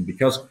marketeer,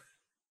 because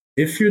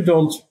if you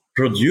don't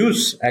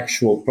produce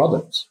actual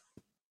products,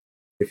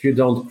 if you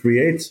don't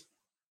create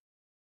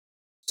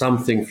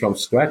something from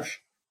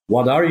scratch,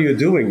 what are you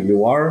doing?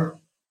 You are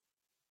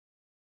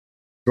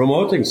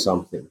promoting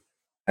something.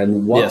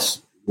 And what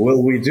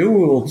will we do?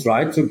 We will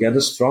try to get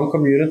a strong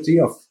community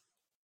of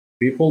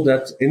people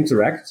that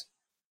interact,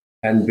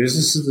 and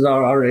businesses that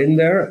are in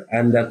there,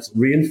 and that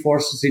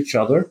reinforces each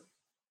other.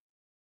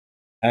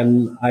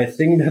 And I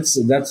think that's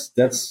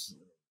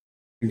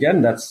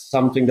again, that's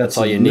something that's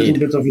all a you little need.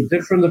 bit of a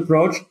different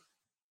approach.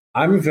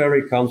 I'm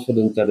very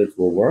confident that it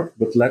will work,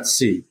 but let's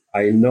see.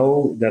 I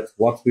know that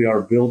what we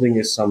are building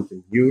is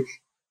something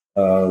huge.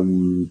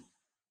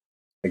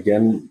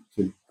 Again,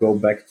 to go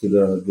back to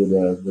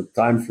the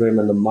time frame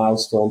and the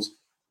milestones,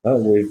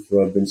 we've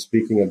been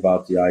speaking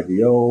about the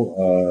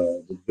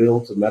IDO, the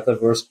build, the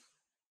metaverse.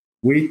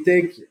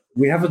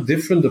 We have a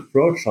different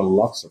approach on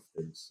lots of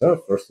things.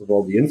 First of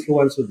all, the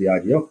influencer, the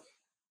IDO,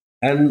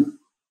 and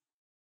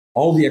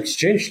all the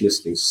exchange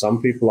listings.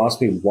 Some people ask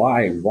me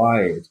why.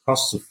 It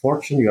costs a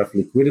fortune. You have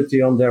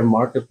liquidity on there,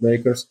 market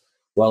makers.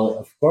 Well,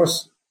 of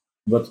course,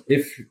 but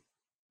if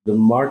the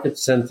market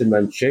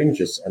sentiment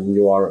changes and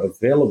you are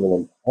available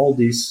on all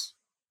these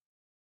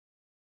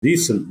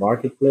decent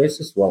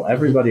marketplaces, well,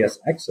 everybody has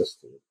access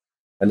to it.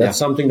 And that's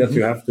something that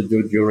you have to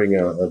do during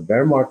a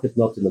bear market,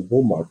 not in a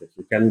bull market.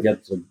 You can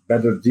get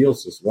better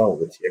deals as well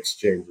with the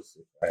exchanges.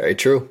 Very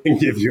true. I can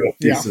give you a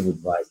piece of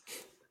advice.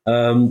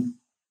 And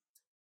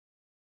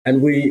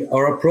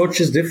our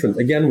approach is different.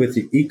 Again, with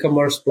the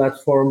e-commerce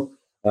platform,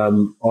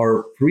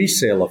 our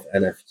pre-sale of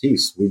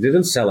NFTs. We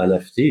didn't sell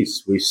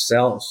NFTs. We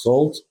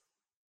sold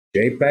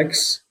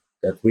JPEGs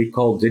that we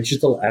call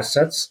digital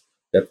assets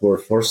that were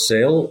for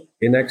sale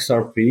in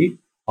XRP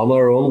on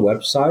our own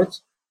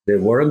website. They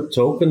weren't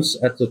tokens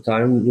at the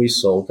time we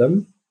sold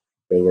them.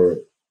 They were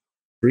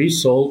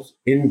pre-sold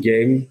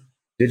in-game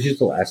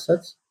digital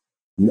assets,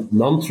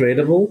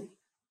 non-tradable,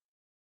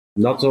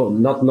 not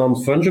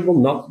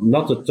non-fungible,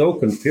 not a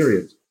token,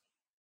 period.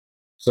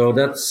 So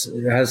that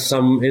has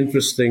some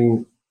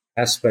interesting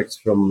aspects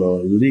from the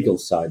legal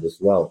side as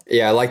well.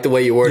 Yeah, I like the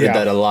way you worded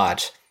that a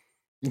lot.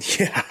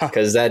 Yeah.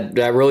 Because that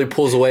really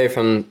pulls away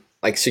from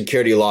like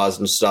security laws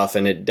and stuff,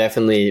 and it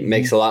definitely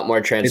makes a lot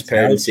more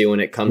transparency when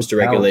it comes to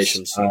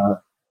regulations.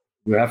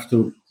 We have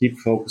to keep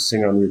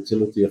focusing on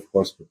utility, of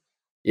course. But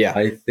yeah,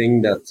 I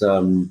think that,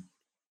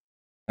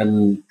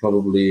 and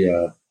probably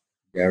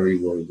Gary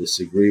will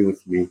disagree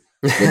with me,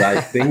 but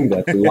I think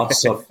that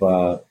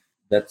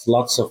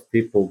lots of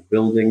people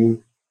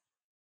building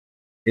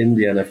in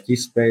the NFT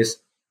space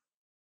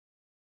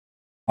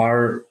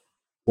are,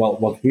 well,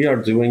 what we are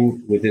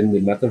doing within the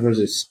metaverse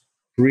is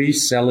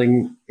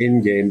pre-selling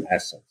in-game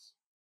assets.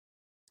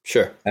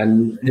 Sure.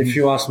 And if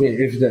you ask me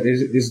if that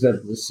is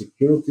that the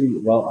security,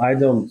 well, I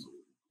don't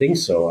think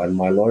so, and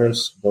my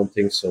lawyers don't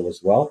think so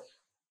as well.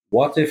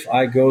 What if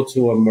I go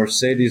to a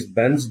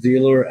Mercedes-Benz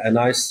dealer and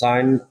I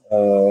sign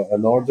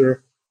an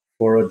order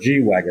for a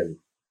G-Wagon,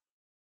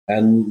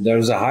 and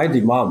there's a high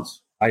demand?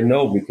 I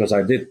know because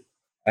I did,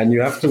 and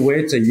you have to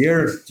wait a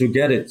year to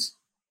get it.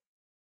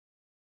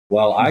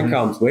 Well, I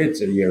can't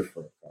wait a year for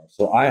a car,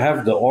 so I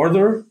have the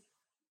order,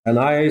 and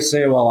I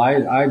say, well,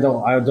 I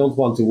don't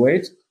want to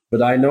wait,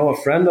 but I know a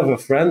friend of a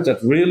friend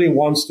that really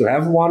wants to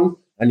have one,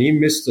 and he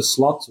missed the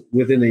slot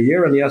within a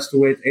year, and he has to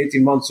wait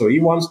 18 months, so he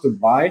wants to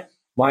buy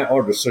my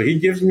order. So he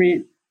gives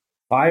me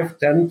 5,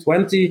 10,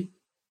 20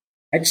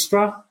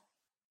 extra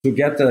to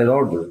get that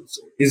order.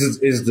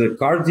 Is the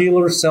car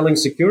dealer selling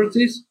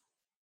securities?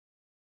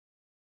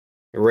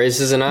 It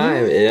raises an eye.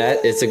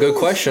 It's a good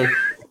question.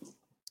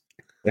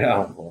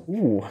 Yeah.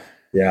 Ooh.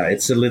 Yeah,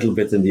 it's a little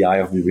bit in the eye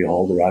of the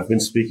beholder. I've been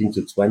speaking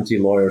to 20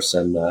 lawyers,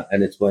 and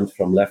it went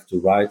from left to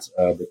right.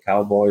 The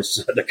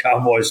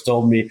Cowboys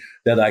told me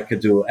that I could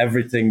do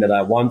everything that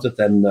I wanted,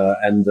 and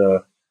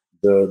the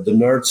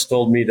nerds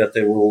told me that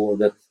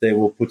they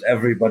will put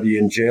everybody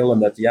in jail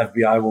and that the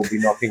FBI will be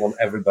knocking on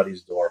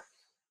everybody's door.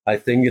 I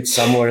think it's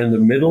somewhere in the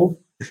middle.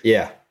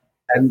 Yeah.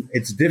 And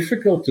it's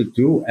difficult to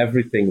do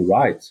everything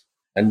right.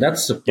 And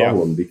that's the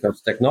problem,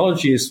 because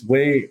technology is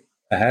way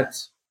ahead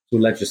to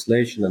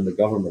legislation and the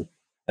government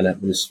and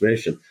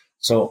administration.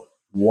 So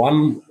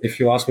if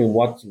you ask me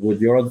what would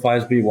your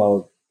advice be,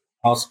 well,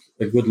 ask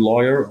a good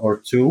lawyer or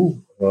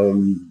two.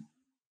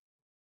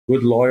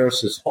 Good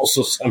lawyers is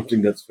also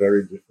something that's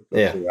very difficult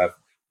to have.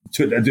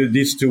 To do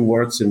these two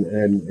words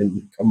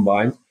in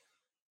combined.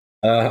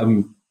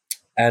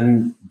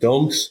 And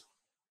don't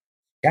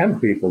scam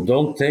people.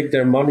 Don't take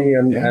their money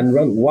and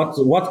run.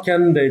 What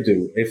can they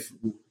do if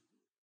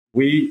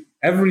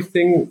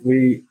everything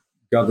we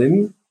got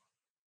in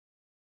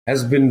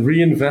has been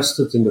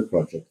reinvested in the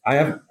project?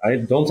 I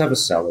don't have a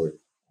salary.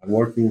 I'm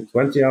working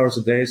 20 hours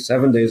a day,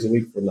 7 days a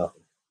week for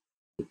nothing.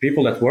 The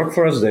people that work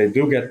for us, they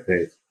do get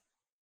paid.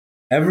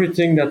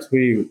 Everything that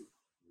we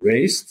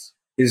raised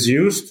is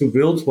used to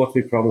build what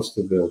we promised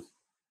to build.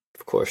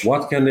 Of course.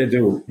 What can they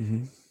do?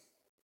 Mm-hmm.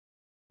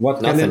 What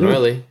can Nothing they do?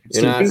 really.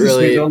 You're not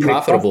really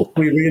profitable.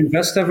 We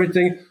reinvest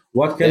everything.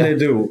 What can they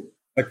do?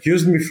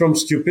 Accuse me from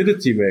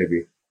stupidity,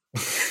 maybe.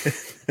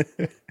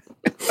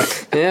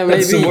 Yeah,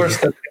 maybe. That's the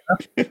worst.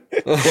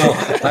 Well,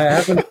 I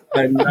haven't.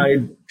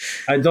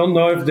 I don't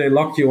know if they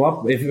lock you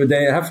up. If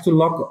they have to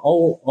lock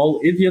all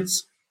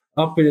idiots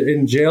up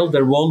in jail,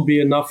 there won't be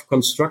enough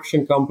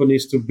construction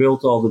companies to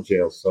build all the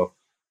jails. So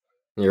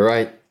you're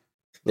right.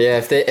 Yeah,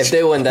 if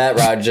they went that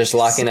route, just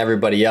locking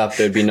everybody up,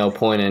 there'd be no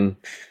point in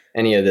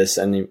any of this.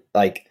 And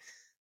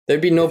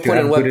there'd be no point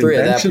in Web3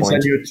 at that point.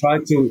 And you try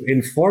to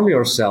inform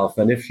yourself,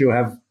 and if you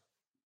have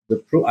the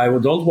proof, I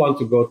don't want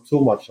to go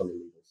too much on the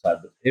legal side,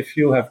 but if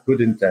you have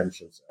good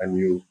intentions and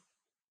you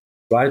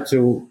try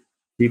to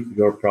keep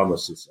your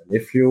promises, and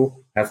if you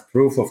have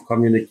proof of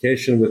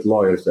communication with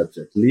lawyers that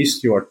at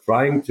least you are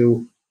trying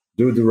to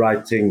do the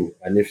right thing,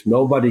 and if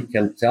nobody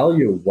can tell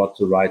you what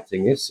the right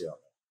thing is,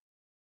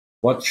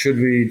 what should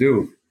we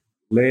do?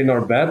 Lay in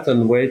our bed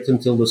and wait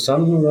until the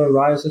sun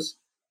rises?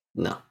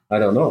 No. I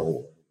don't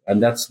know.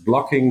 And that's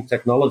blocking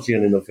technology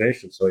and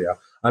innovation. So,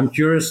 I'm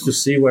curious to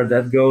see where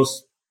that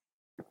goes.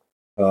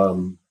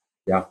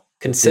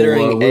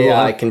 Considering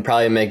AI can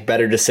probably make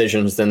better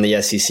decisions than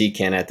the SEC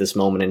can at this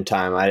moment in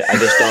time. I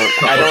just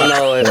don't. I don't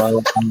know if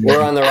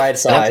we're on the right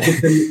side.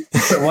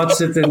 What's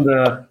it in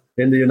the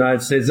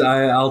United States?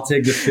 I'll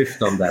take the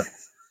fifth on that.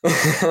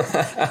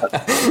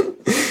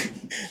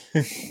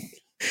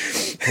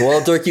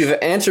 Well, Dirk, you've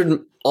answered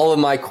all of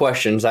my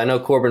questions. I know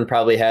Corbin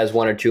probably has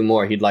one or two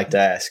more he'd like to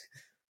ask.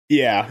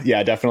 Yeah,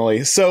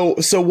 definitely. So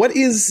what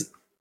is?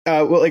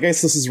 Well, I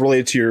guess this is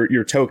related to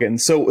your token.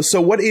 So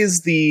what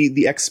is the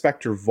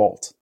xSpectar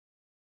Vault,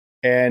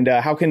 and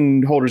how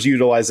can holders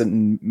utilize it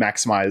and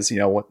maximize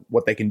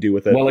what they can do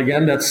with it? Well,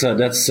 again, that's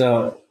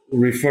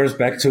refers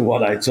back to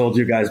what I told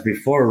you guys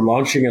before.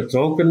 Launching a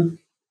token,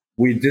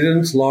 we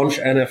didn't launch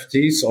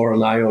NFTs or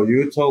an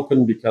IOU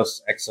token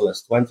because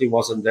XLS20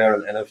 wasn't there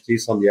and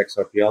NFTs on the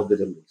XRPL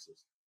didn't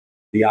exist.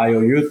 The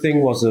IOU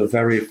thing was a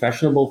very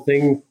fashionable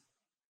thing,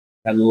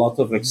 had a lot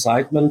of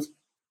excitement.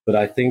 But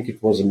I think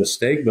it was a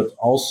mistake. But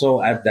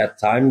also at that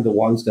time, the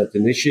ones that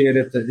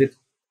initiated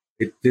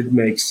it did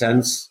make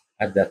sense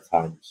at that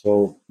time.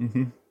 So,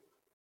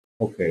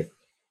 Okay.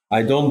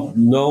 I don't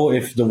know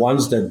if the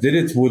ones that did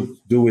it would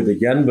do it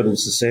again, but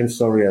it's the same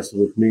story as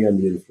with me and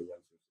the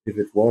influencers. If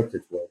it worked,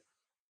 it worked.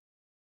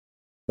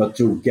 But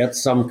to get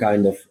some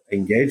kind of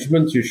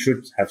engagement, you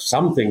should have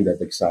something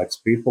that excites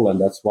people.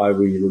 And that's why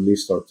we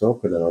released our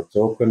token. And our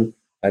token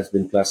has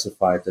been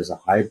classified as a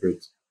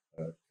hybrid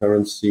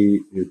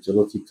currency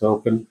utility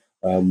token.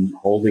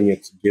 Holding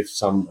it gives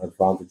some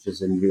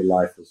advantages in real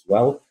life as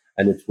well,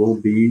 and it will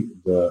be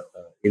the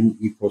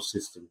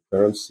in-ecosystem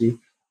currency.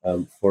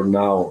 For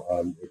now,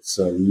 it's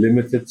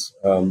limited.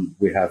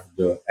 We have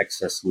the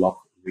excess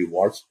lock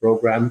rewards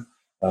program.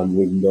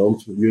 We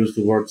don't use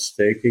the word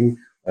staking,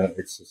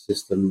 It's a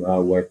system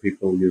where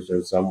people use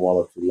their Zam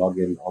wallet to log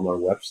in on our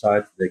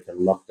website. They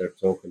can lock their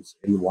tokens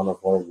in one of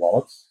our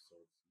wallets, so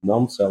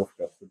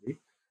non-self-custody.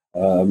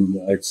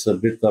 It's a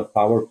bit of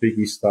Power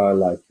Piggy style,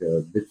 like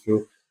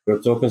Bitrue. Your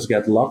tokens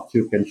get locked.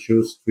 You can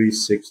choose 3,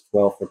 6,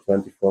 12, or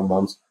 24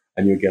 months,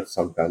 and you get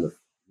some kind of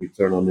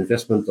return on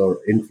investment or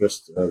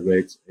interest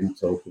rate in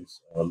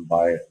tokens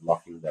by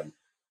locking them.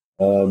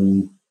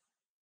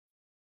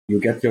 You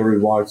get your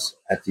rewards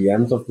at the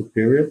end of the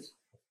period,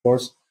 of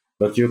course,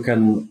 but you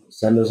can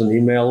send us an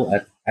email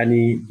at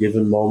any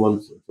given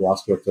moment to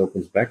ask your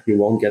tokens back. You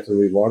won't get a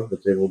reward,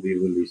 but they will be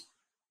released.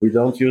 We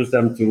don't use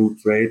them to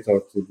trade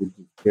or to do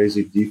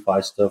crazy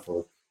DeFi stuff,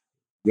 or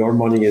your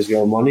money is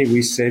your money.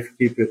 We safe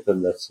keep it,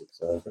 and that's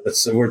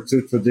it. We're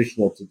too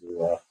traditional to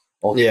do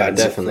all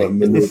kinds definitely. of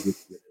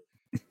maneuvers.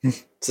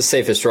 It's the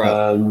safest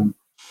route.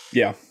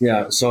 Yeah.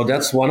 So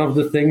that's one of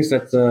the things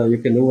that you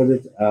can do with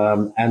it.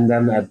 And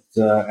then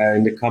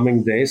in the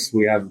coming days,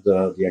 we have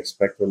the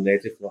xSpectar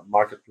native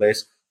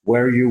marketplace,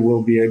 where you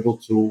will be able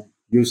to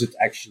use it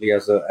actually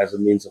as a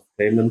means of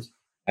payment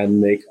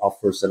and make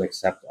offers and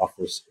accept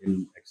offers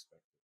in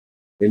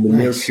xSpectar. In the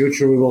near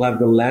future, we will have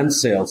the land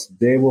sales.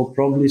 They will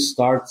probably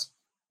start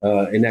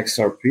in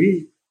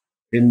XRP.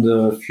 In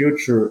the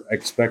future,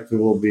 xSpectar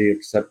will be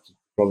accepted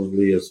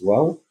probably as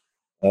well.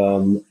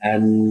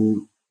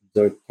 And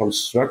the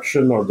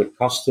construction or the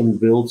custom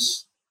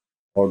builds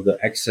or the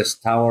access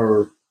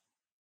tower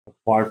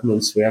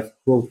apartments, we have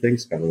cool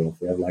things coming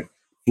up. We have like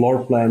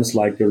floor plans,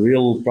 like a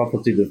real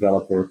property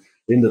developer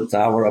in the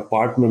tower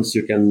apartments.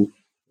 You can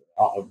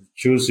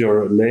choose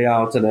your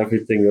layout and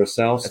everything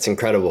yourself. That's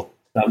incredible.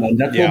 And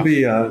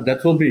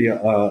that will be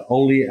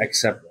only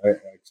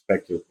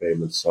xSpectar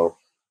payments. So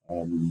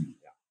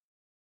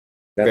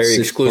that's very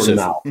exclusive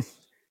for now.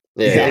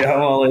 Yeah,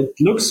 well, it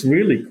looks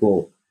really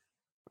cool.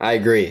 I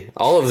agree.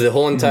 All of the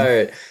whole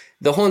entire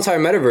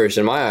metaverse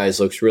in my eyes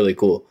looks really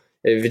cool.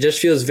 It just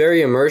feels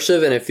very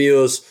immersive, and it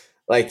feels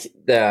like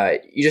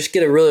that you just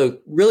get a really,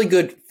 really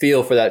good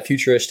feel for that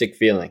futuristic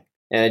feeling.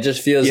 And it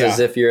just feels as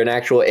if you're an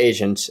actual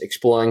agent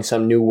exploring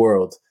some new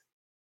world.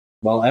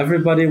 Well,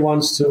 everybody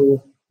wants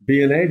to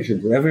be an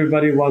agent.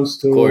 Everybody wants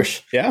to, of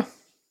course,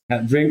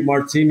 drink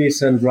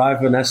martinis and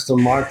drive an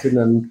Aston Martin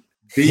and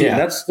be. Yeah.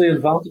 That's the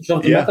advantage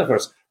of the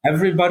metaverse.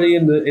 Everybody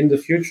in the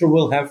future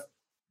will have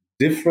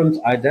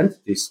different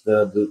identities.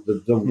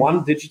 The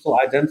one digital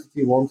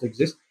identity won't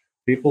exist.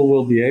 People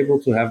will be able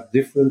to have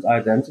different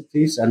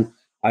identities, and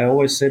I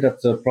always say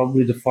that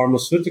probably the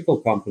pharmaceutical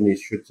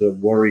companies should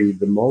worry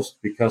the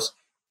most, because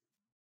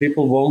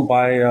people won't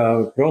buy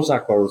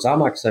Prozac or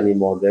Xanax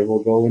anymore. They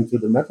will go into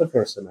the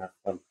metaverse and have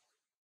fun.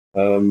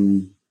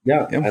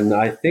 And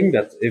I think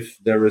that if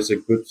there is a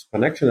good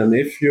connection, and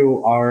if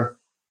you are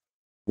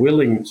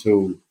willing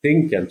to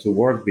think and to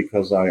work,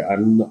 because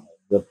I'm not,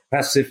 the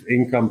passive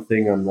income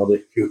thing, I'm not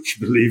a huge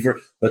believer,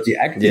 but the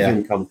active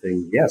income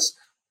thing, yes.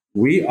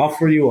 We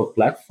offer you a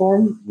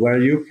platform where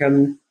you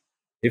can,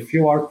 if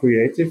you are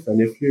creative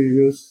and if you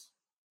use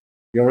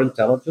your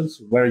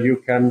intelligence, where you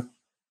can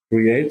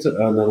create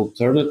an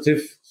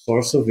alternative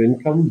source of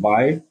income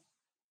by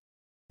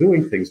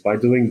doing things, by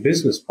doing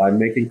business, by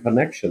making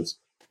connections.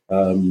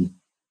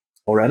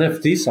 Or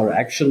NFTs are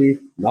actually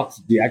not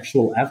the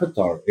actual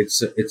avatar.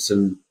 It's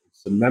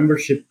a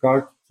membership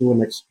card to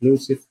an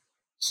exclusive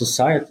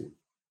society.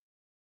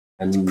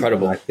 And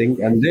incredible. And I think,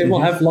 and they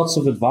will have lots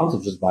of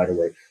advantages, by the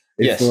way.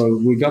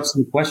 We got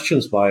some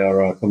questions by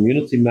our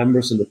community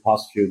members in the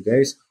past few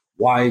days.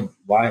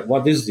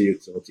 What is the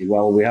utility?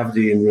 Well, we have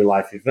the in real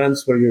life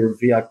events where you're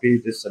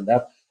VIP, this and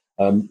that.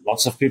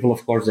 Lots of people,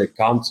 of course, they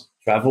can't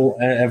travel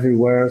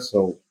everywhere.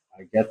 So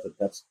I get that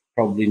that's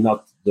probably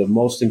not the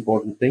most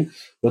important thing.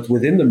 But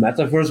within the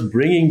metaverse,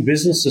 bringing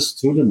businesses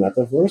to the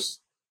metaverse,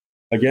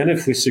 again,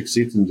 if we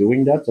succeed in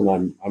doing that,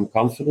 and I'm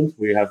confident,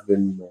 we have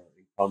been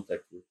in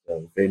contact with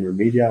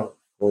VaynerMedia,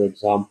 for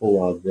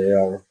example.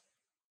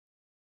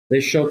 They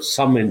showed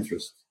some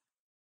interest,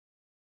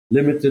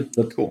 limited,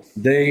 but cool.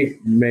 They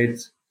made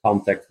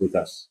contact with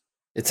us.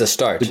 It's a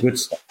start. It's a good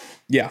start.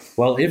 Yeah.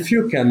 Well, if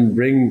you can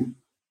bring,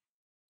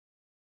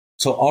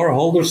 so our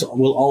holders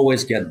will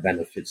always get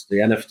benefits. The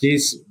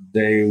NFTs,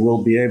 they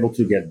will be able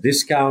to get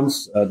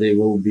discounts. They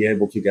will be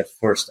able to get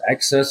first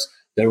access.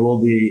 There will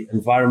be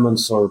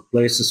environments or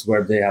places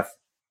where they have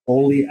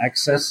only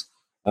access.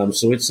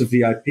 So it's a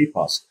VIP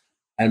pass.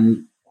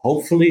 And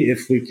hopefully,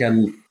 if we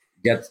can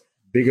get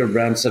bigger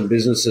brands and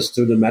businesses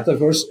to the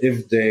metaverse,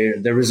 if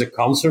there is a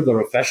concert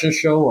or a fashion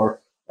show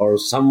or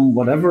some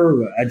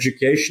whatever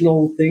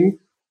educational thing,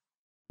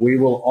 we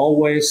will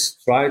always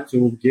try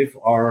to give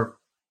our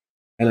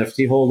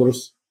NFT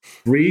holders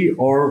free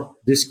or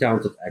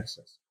discounted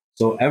access.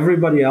 So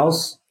everybody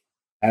else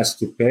has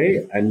to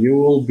pay, and you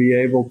will be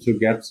able to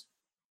get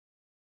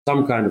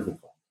some kind of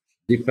advantage,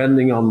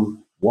 depending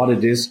on what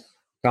it is.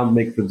 Can't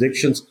make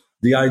predictions.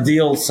 The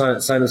ideal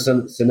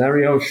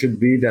scenario should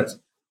be that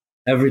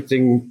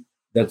everything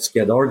that's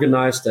get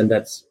organized and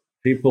that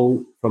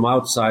people from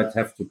outside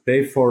have to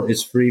pay for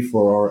is free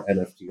for our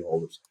NFT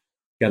holders.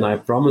 Can I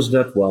promise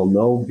that? Well,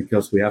 no,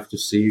 because we have to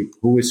see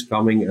who is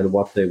coming and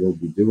what they will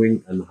be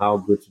doing and how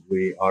good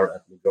we are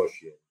at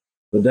negotiating.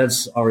 But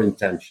that's our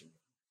intention.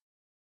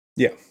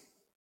 Yeah.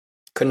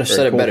 Couldn't have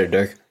said it better,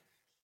 Dirk.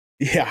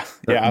 Yeah,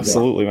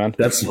 absolutely, man.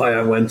 That's why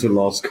I went to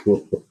law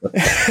school.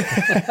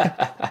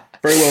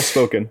 Very well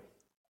spoken.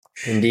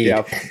 Indeed.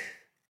 Yeah.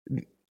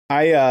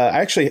 I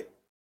actually,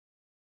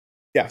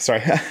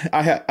 sorry.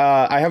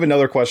 I have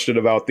another question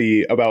about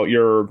the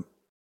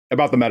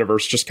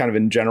metaverse, just kind of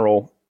in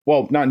general.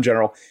 Well, not in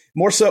general.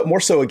 More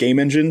so a game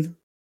engine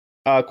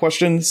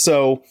question.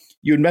 So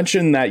you had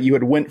mentioned that you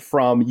had went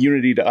from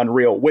Unity to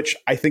Unreal, which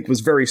I think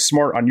was very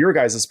smart on your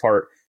guys'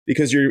 part,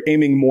 because you're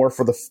aiming more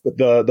for the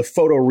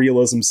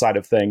photorealism side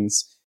of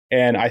things.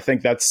 And I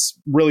think that's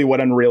really what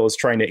Unreal is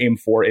trying to aim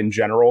for in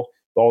general.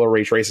 All the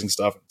ray tracing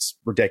stuff, it's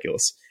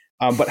ridiculous.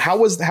 But how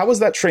was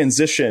that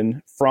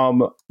transition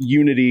from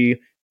Unity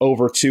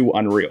over to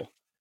Unreal?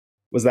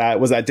 Was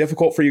that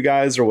difficult for you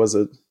guys, or was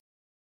it?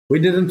 We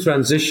didn't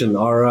transition.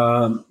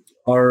 Our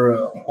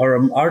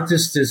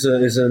artist is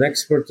an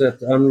expert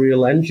at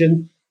Unreal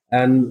Engine,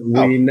 and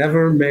we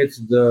never made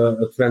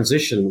the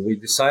transition. We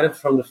decided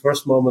from the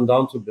first moment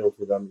on to build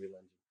with Unreal Engine,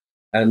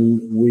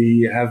 and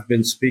we have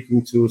been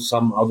speaking to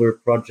some other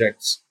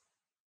projects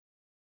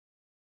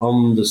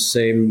on the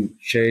same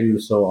chain,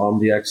 so on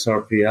the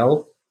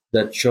XRPL,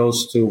 that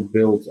chose to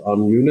build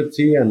on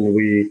Unity, and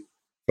we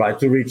tried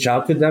to reach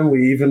out to them.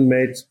 We even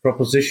made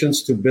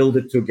propositions to build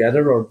it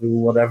together or do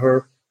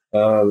whatever.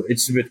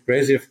 It's a bit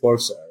crazy, of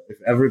course, if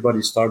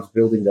everybody starts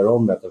building their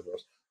own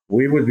metaverse.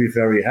 We would be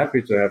very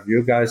happy to have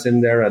you guys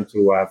in there and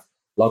to have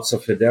lots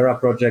of Hedera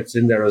projects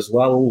in there as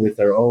well with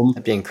their own.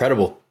 That'd be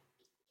incredible.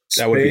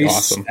 That would be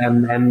awesome.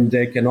 And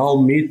they can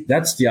all meet.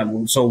 That's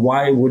the so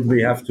why would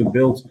we have to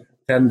build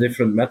 10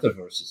 different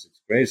metaverses?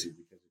 It's crazy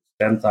because it's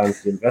 10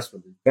 times the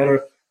investment. It's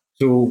better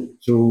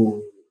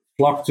to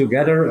flock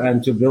together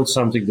and to build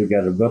something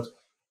together. But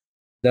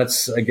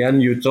that's,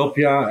 again,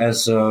 utopia,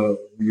 as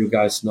you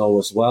guys know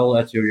as well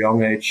at your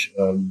young age.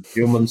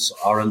 Humans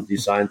aren't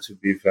designed to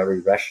be very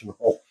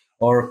rational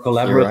or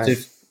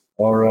collaborative,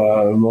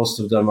 or most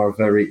of them are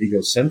very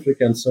egocentric.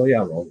 And so,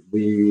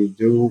 we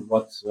do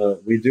what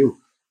we do.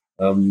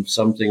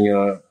 Something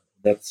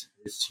that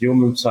is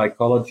human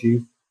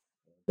psychology.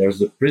 There's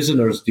the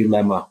prisoner's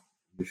dilemma.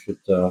 You should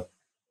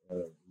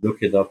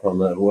look it up on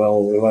that.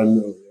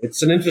 Well,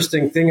 it's an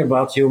interesting thing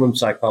about human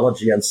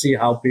psychology, and see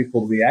how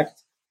people react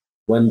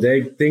when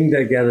they think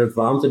they get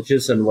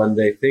advantages and when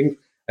they think,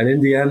 and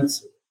in the end,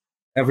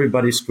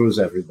 everybody screws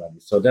everybody.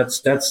 So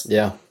that's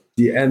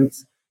the end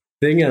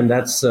thing, and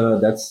that's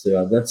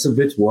a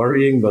bit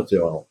worrying, but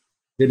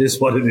it is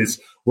what it is.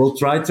 We'll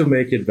try to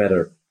make it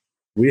better.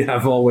 We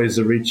have always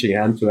a reaching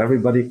hand to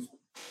everybody.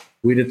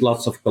 We did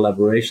lots of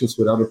collaborations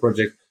with other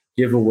projects,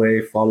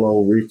 giveaway,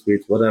 follow,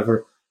 retweet,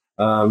 whatever.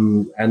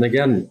 And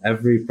again,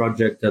 every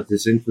project that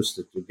is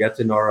interested to get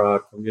in our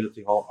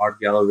community hall art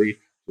gallery,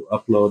 to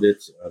upload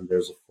it,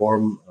 there's a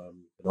form. You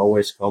can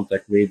always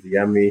contact me,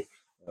 DM me.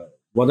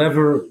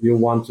 Whatever you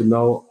want to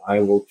know, I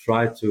will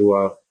try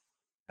to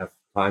have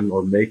time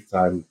or make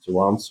time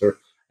to answer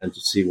and to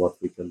see what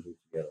we can do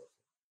together.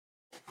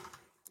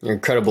 You're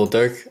incredible,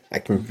 Dirk.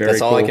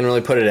 That's all I can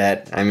really put it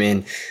at. I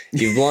mean,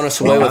 you've blown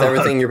us away with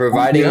everything you're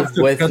providing. You have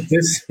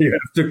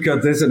to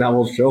cut this, and I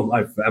will show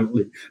my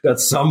family that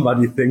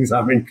somebody thinks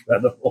I'm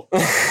incredible.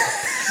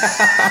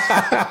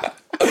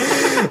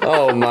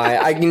 Oh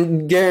my, I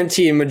can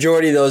guarantee a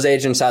majority of those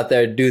agents out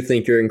there do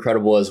think you're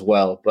incredible as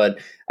well. But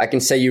I can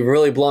say you've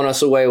really blown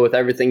us away with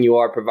everything you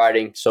are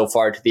providing so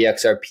far to the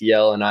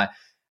XRPL. And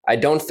I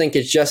don't think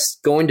it's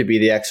just going to be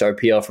the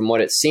XRPL from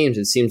what it seems.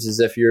 It seems as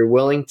if you're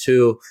willing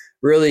to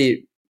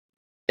really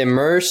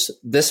immerse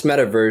this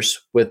metaverse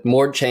with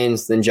more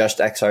chains than just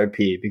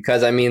XRP.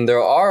 Because, I mean,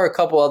 there are a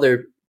couple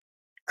other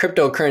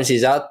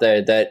cryptocurrencies out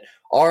there that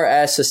are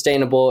as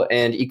sustainable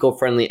and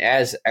eco-friendly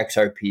as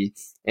XRP.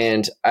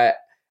 And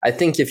I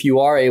think if you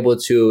are able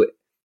to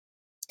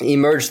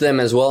emerge them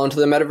as well into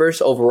the metaverse,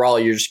 overall,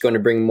 you're just going to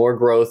bring more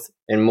growth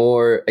and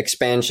more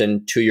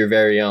expansion to your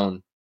very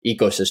own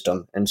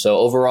ecosystem. And so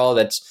overall,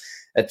 that's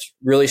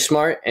really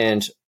smart.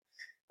 And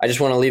I just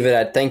want to leave it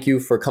at thank you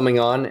for coming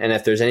on. And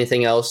if there's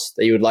anything else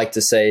that you would like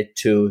to say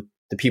to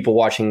the people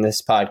watching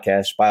this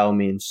podcast, by all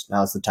means,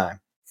 now's the time.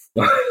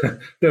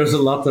 There's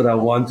a lot that I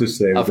want to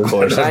say. Of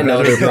course, I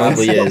know there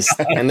probably is.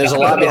 And there's a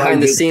lot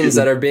behind the scenes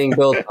that are being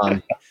built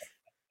on.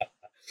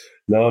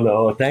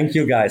 No. Thank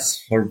you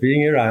guys for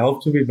being here. I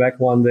hope to be back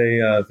one day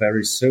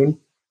very soon.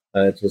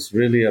 It was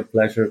really a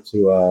pleasure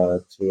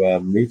to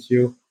meet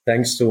you.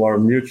 Thanks to our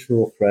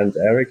mutual friend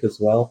Eric as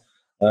well.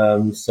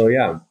 I'm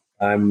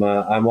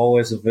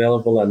always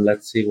available, and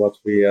let's see what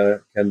we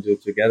can do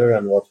together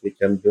and what we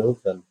can build.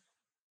 And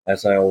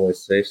as I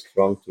always say,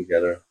 strong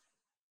together.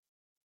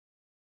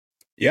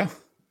 Yeah.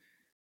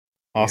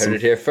 Awesome. You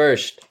heard it here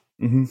first.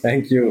 Mm-hmm.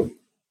 Thank you.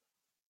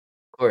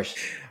 Of course.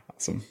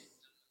 Awesome.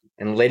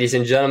 And ladies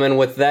and gentlemen,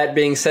 with that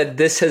being said,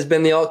 this has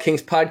been the Alt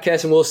Kings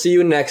podcast, and we'll see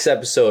you next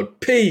episode.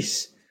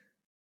 Peace.